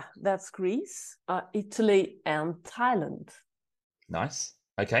 Yeah, that's Greece, Italy, and Thailand. Nice.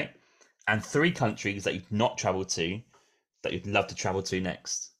 Okay. And 3 countries that you've not traveled to that you'd love to travel to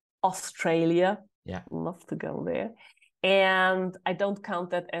next? Australia. Yeah. Love to go there. And I don't count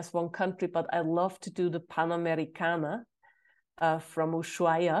that as one country, but I love to do the Panamericana from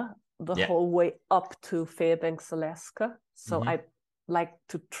Ushuaia the whole way up to Fairbanks, Alaska. So I like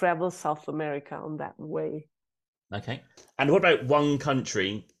to travel South America on that way. Okay. And what about one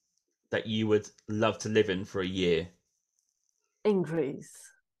country that you would love to live in for a year? In Greece.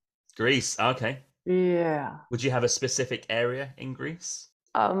 Greece, okay. Yeah. Would you have a specific area in Greece?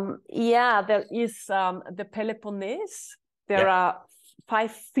 Yeah, there is the Peloponnese. There are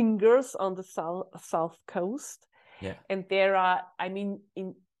 5 fingers on the south coast. Yeah. And there are, on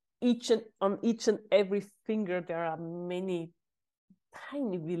each and every finger, there are many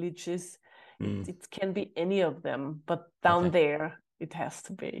tiny villages. It can be any of them, but down there It has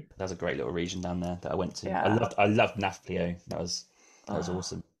to be. That's a great little region down there that I went to. Yeah. I loved Nafplio. That was Oh.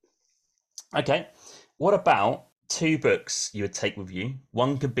 awesome. Okay. What about two books you would take with you?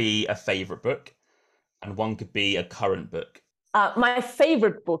 One could be a favorite book and one could be a current book. My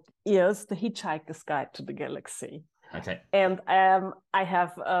favorite book is The Hitchhiker's Guide to the Galaxy. Okay. And I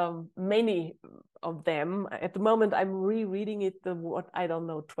have many of them. At the moment, I'm rereading it I don't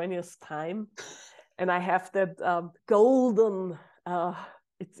know, 20th time. And I have that golden,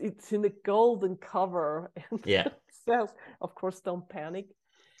 it's in a golden cover. And Yeah. it says, of course, don't panic.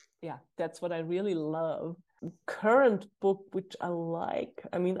 Yeah, that's what I really love. Current book, which I like.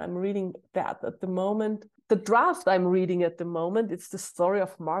 I mean, I'm reading that at the moment. The draft I'm reading at the moment, it's the story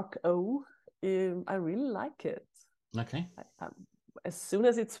of Mark O. I really like it. Okay. As soon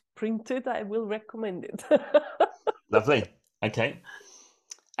as it's printed, I will recommend it. Lovely. Okay.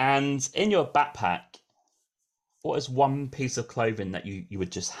 And in your backpack, what is one piece of clothing that you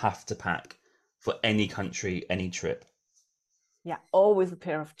would just have to pack for any country, any trip? Yeah, always a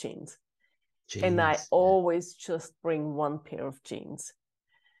pair of jeans. And I always just bring one pair of jeans.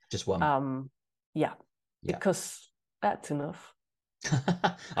 Just one? Yeah, because that's enough.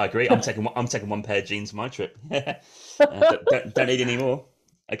 I agree. I'm taking one pair of jeans for my trip. don't need any more.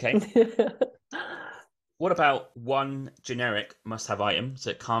 Okay. What about one generic must-have item?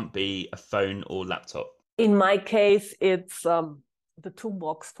 So it can't be a phone or laptop. In my case, it's the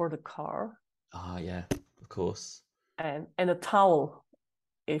toolbox for the car. Ah, yeah, of course. And a towel,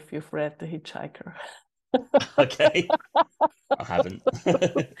 if you've read The Hitchhiker. Okay. I haven't.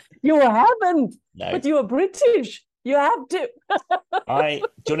 You haven't? No. But you are British. You have to. Do you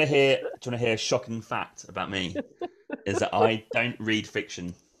want to hear a shocking fact about me? Is that I don't read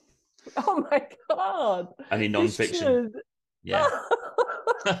fiction. Oh my God. Only non-fiction. Yeah.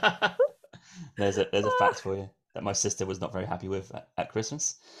 There's a fact for you that my sister was not very happy with at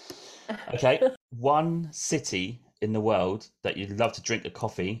Christmas. Okay. One city in the world that you'd love to drink a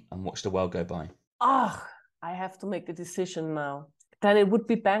coffee and watch the world go by. Oh, I have to make a decision now. Then it would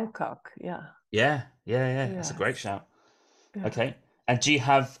be Bangkok. Yeah. Yeah. That's a great shout. Yeah. Okay. And do you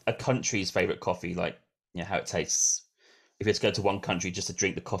have a country's favorite coffee, like how it tastes? If you had to go to one country just to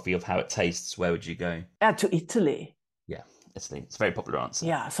drink the coffee of how it tastes, where would you go? To Italy. Yeah, Italy. It's a very popular answer.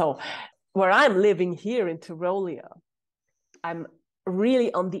 Yeah. So where I'm living here in Tyrolia, I'm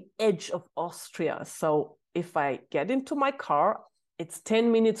really on the edge of Austria. So if I get into my car, it's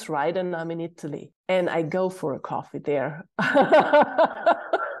 10 minutes ride and I'm in Italy. And I go for a coffee there.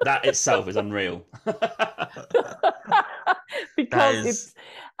 That itself is unreal. Because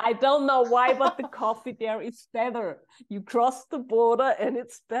I don't know why, but the coffee there is better. You cross the border and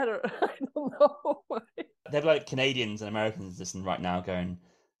it's better. I don't know why. They're like Canadians and Americans listening right now going,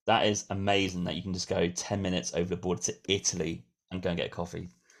 that is amazing that you can just go 10 minutes over the border to Italy and go and get a coffee.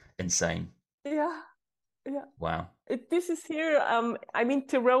 Insane. Yeah. Wow. This is here. I mean,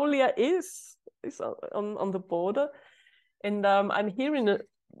 Tyrolia is on the border. And I'm here in a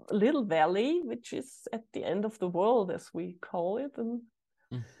little valley, which is at the end of the world, as we call it. And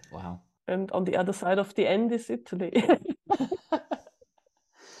wow. And on the other side of the end is Italy.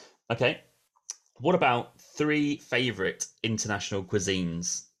 Okay. What about 3 favorite international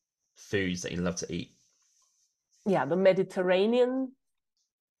cuisines, foods that you love to eat? Yeah, the Mediterranean,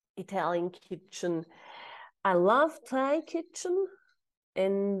 Italian kitchen. I love Thai kitchen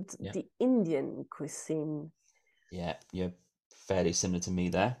and the Indian cuisine. Yeah, you're fairly similar to me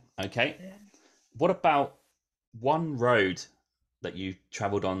there. Okay. Yeah. What about one road that you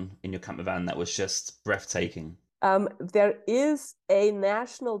travelled on in your camper van that was just breathtaking? There is a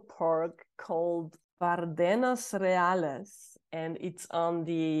national park called Bardenas Reales, and it's on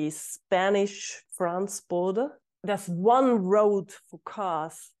the Spanish-France border. There's one road for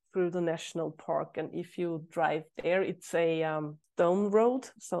cars through the national park, and if you drive there, it's a stone road,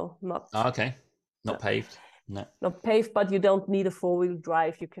 so not... Oh, okay. Not paved. No. Not paved, but you don't need a four-wheel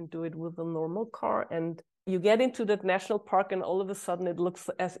drive. You can do it with a normal car, and you get into that national park, and all of a sudden it looks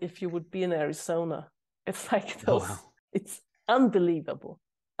as if you would be in Arizona. It's like those. Oh, wow. It's unbelievable.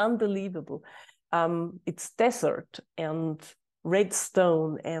 It's desert and red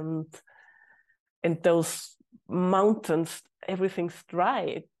stone and those mountains. Everything's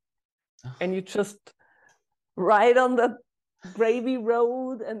dry, and you just ride on the gravy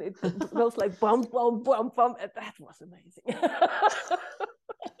road, and it goes like bump, bump, bump, bump, and that was amazing.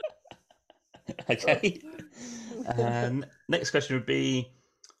 Okay. Next question would be,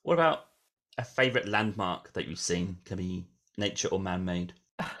 what about a favorite landmark that you've seen? Can be nature or man-made.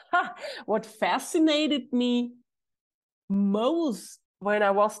 What fascinated me most when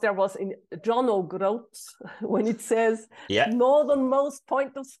I was there was in John O'Groats, when it says Yeah. northernmost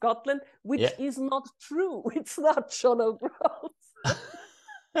point of Scotland, which Yeah. is not true. It's not John O'Groats.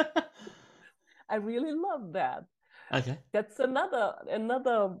 I really love that. Okay. That's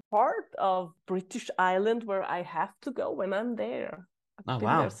another part of British Island where I have to go when I'm there. I've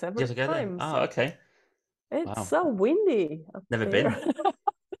been there several You have to go times. there. Oh, okay. It's so windy up Never there.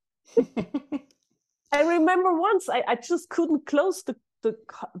 been. I remember once I just couldn't close the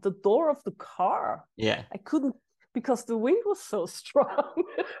door of the car. Yeah. I couldn't because the wind was so strong.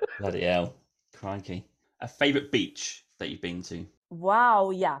 Bloody hell. Crikey. A favourite beach that you've been to?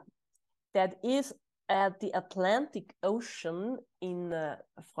 Wow, yeah. That is at the Atlantic Ocean in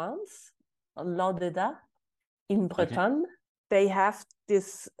France, Landeda, in Bretagne. Okay. They have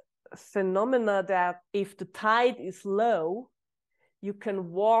this phenomena that if the tide is low, you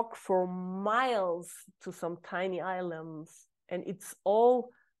can walk for miles to some tiny islands, and it's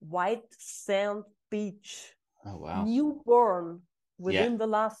all white sand beach. Oh, wow. Newborn within the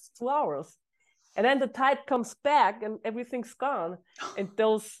last 2 hours. And then the tide comes back and everything's gone. And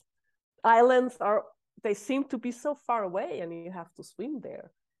those islands they seem to be so far away and you have to swim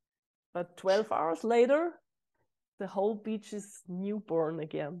there. But 12 hours later, the whole beach is newborn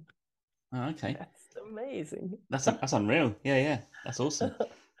again. Oh, okay. That's amazing. That's unreal. Yeah. That's awesome.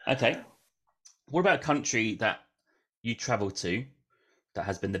 Okay. What about a country that you travel to that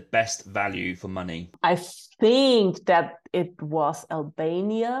has been the best value for money? I think that it was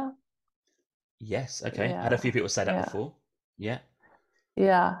Albania. Yes. Okay. Yeah. I had a few people say that before. Yeah.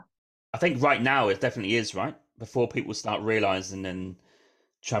 Yeah. I think right now it definitely is, right? Before people start realizing and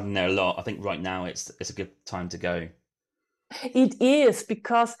traveling there a lot, I think right now it's a good time to go. It is,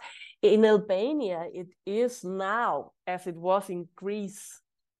 because in Albania it is now as it was in Greece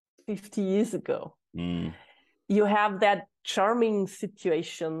 50 years ago. You have that charming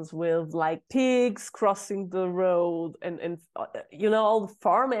situations with like pigs crossing the road and all the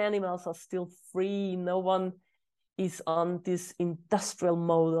farm animals are still free. No one is on this industrial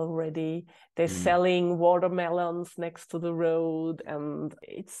mode already. They're selling watermelons next to the road and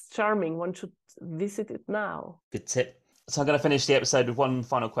it's charming. One should visit it now. Good tip. So I'm going to finish the episode with one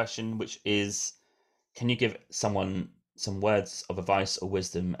final question, which is, can you give someone some words of advice or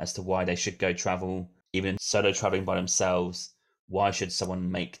wisdom as to why they should go travel, even solo traveling by themselves? Why should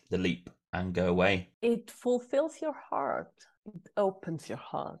someone make the leap and go away? It fulfills your heart. It opens your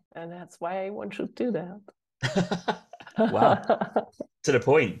heart. And that's why one should do that. Wow. To the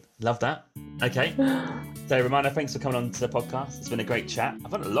point. Love that. Okay. So Romana, thanks for coming on to the podcast. It's been a great chat.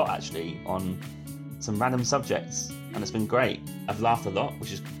 I've learned a lot actually on some random subjects and it's been great. I've laughed a lot,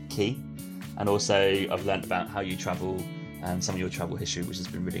 which is key. And also I've learned about how you travel and some of your travel history, which has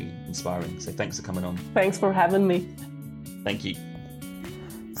been really inspiring. So thanks for coming on. Thanks for having me. Thank you.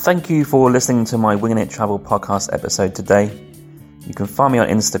 Thank you for listening to my Winging It Travel podcast episode today. You can find me on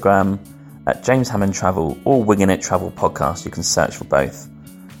Instagram at James Hammond Travel or Winging It Travel Podcast. You can search for both.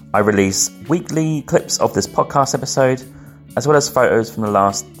 I release weekly clips of this podcast episode, as well as photos from the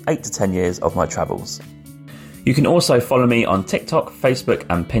last 8 to 10 years of my travels. You can also follow me on TikTok, Facebook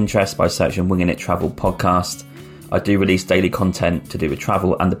and Pinterest by searching Winging It Travel Podcast. I do release daily content to do with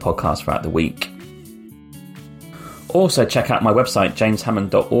travel and the podcast throughout the week. Also check out my website,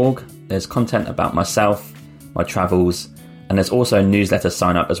 jameshammond.org. There's content about myself, my travels, and there's also a newsletter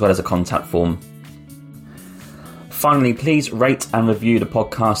sign up as well as a contact form. Finally, please rate and review the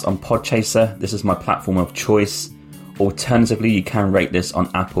podcast on Podchaser. This is my platform of choice. Alternatively, you can rate this on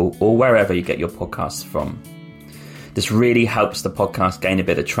Apple or wherever you get your podcasts from. This really helps the podcast gain a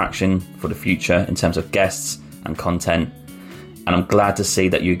bit of traction for the future in terms of guests and content. And I'm glad to see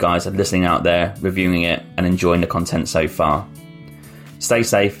that you guys are listening out there, reviewing it and enjoying the content so far. Stay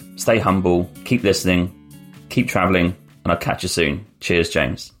safe, stay humble, keep listening, keep travelling, and I'll catch you soon. Cheers,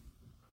 James.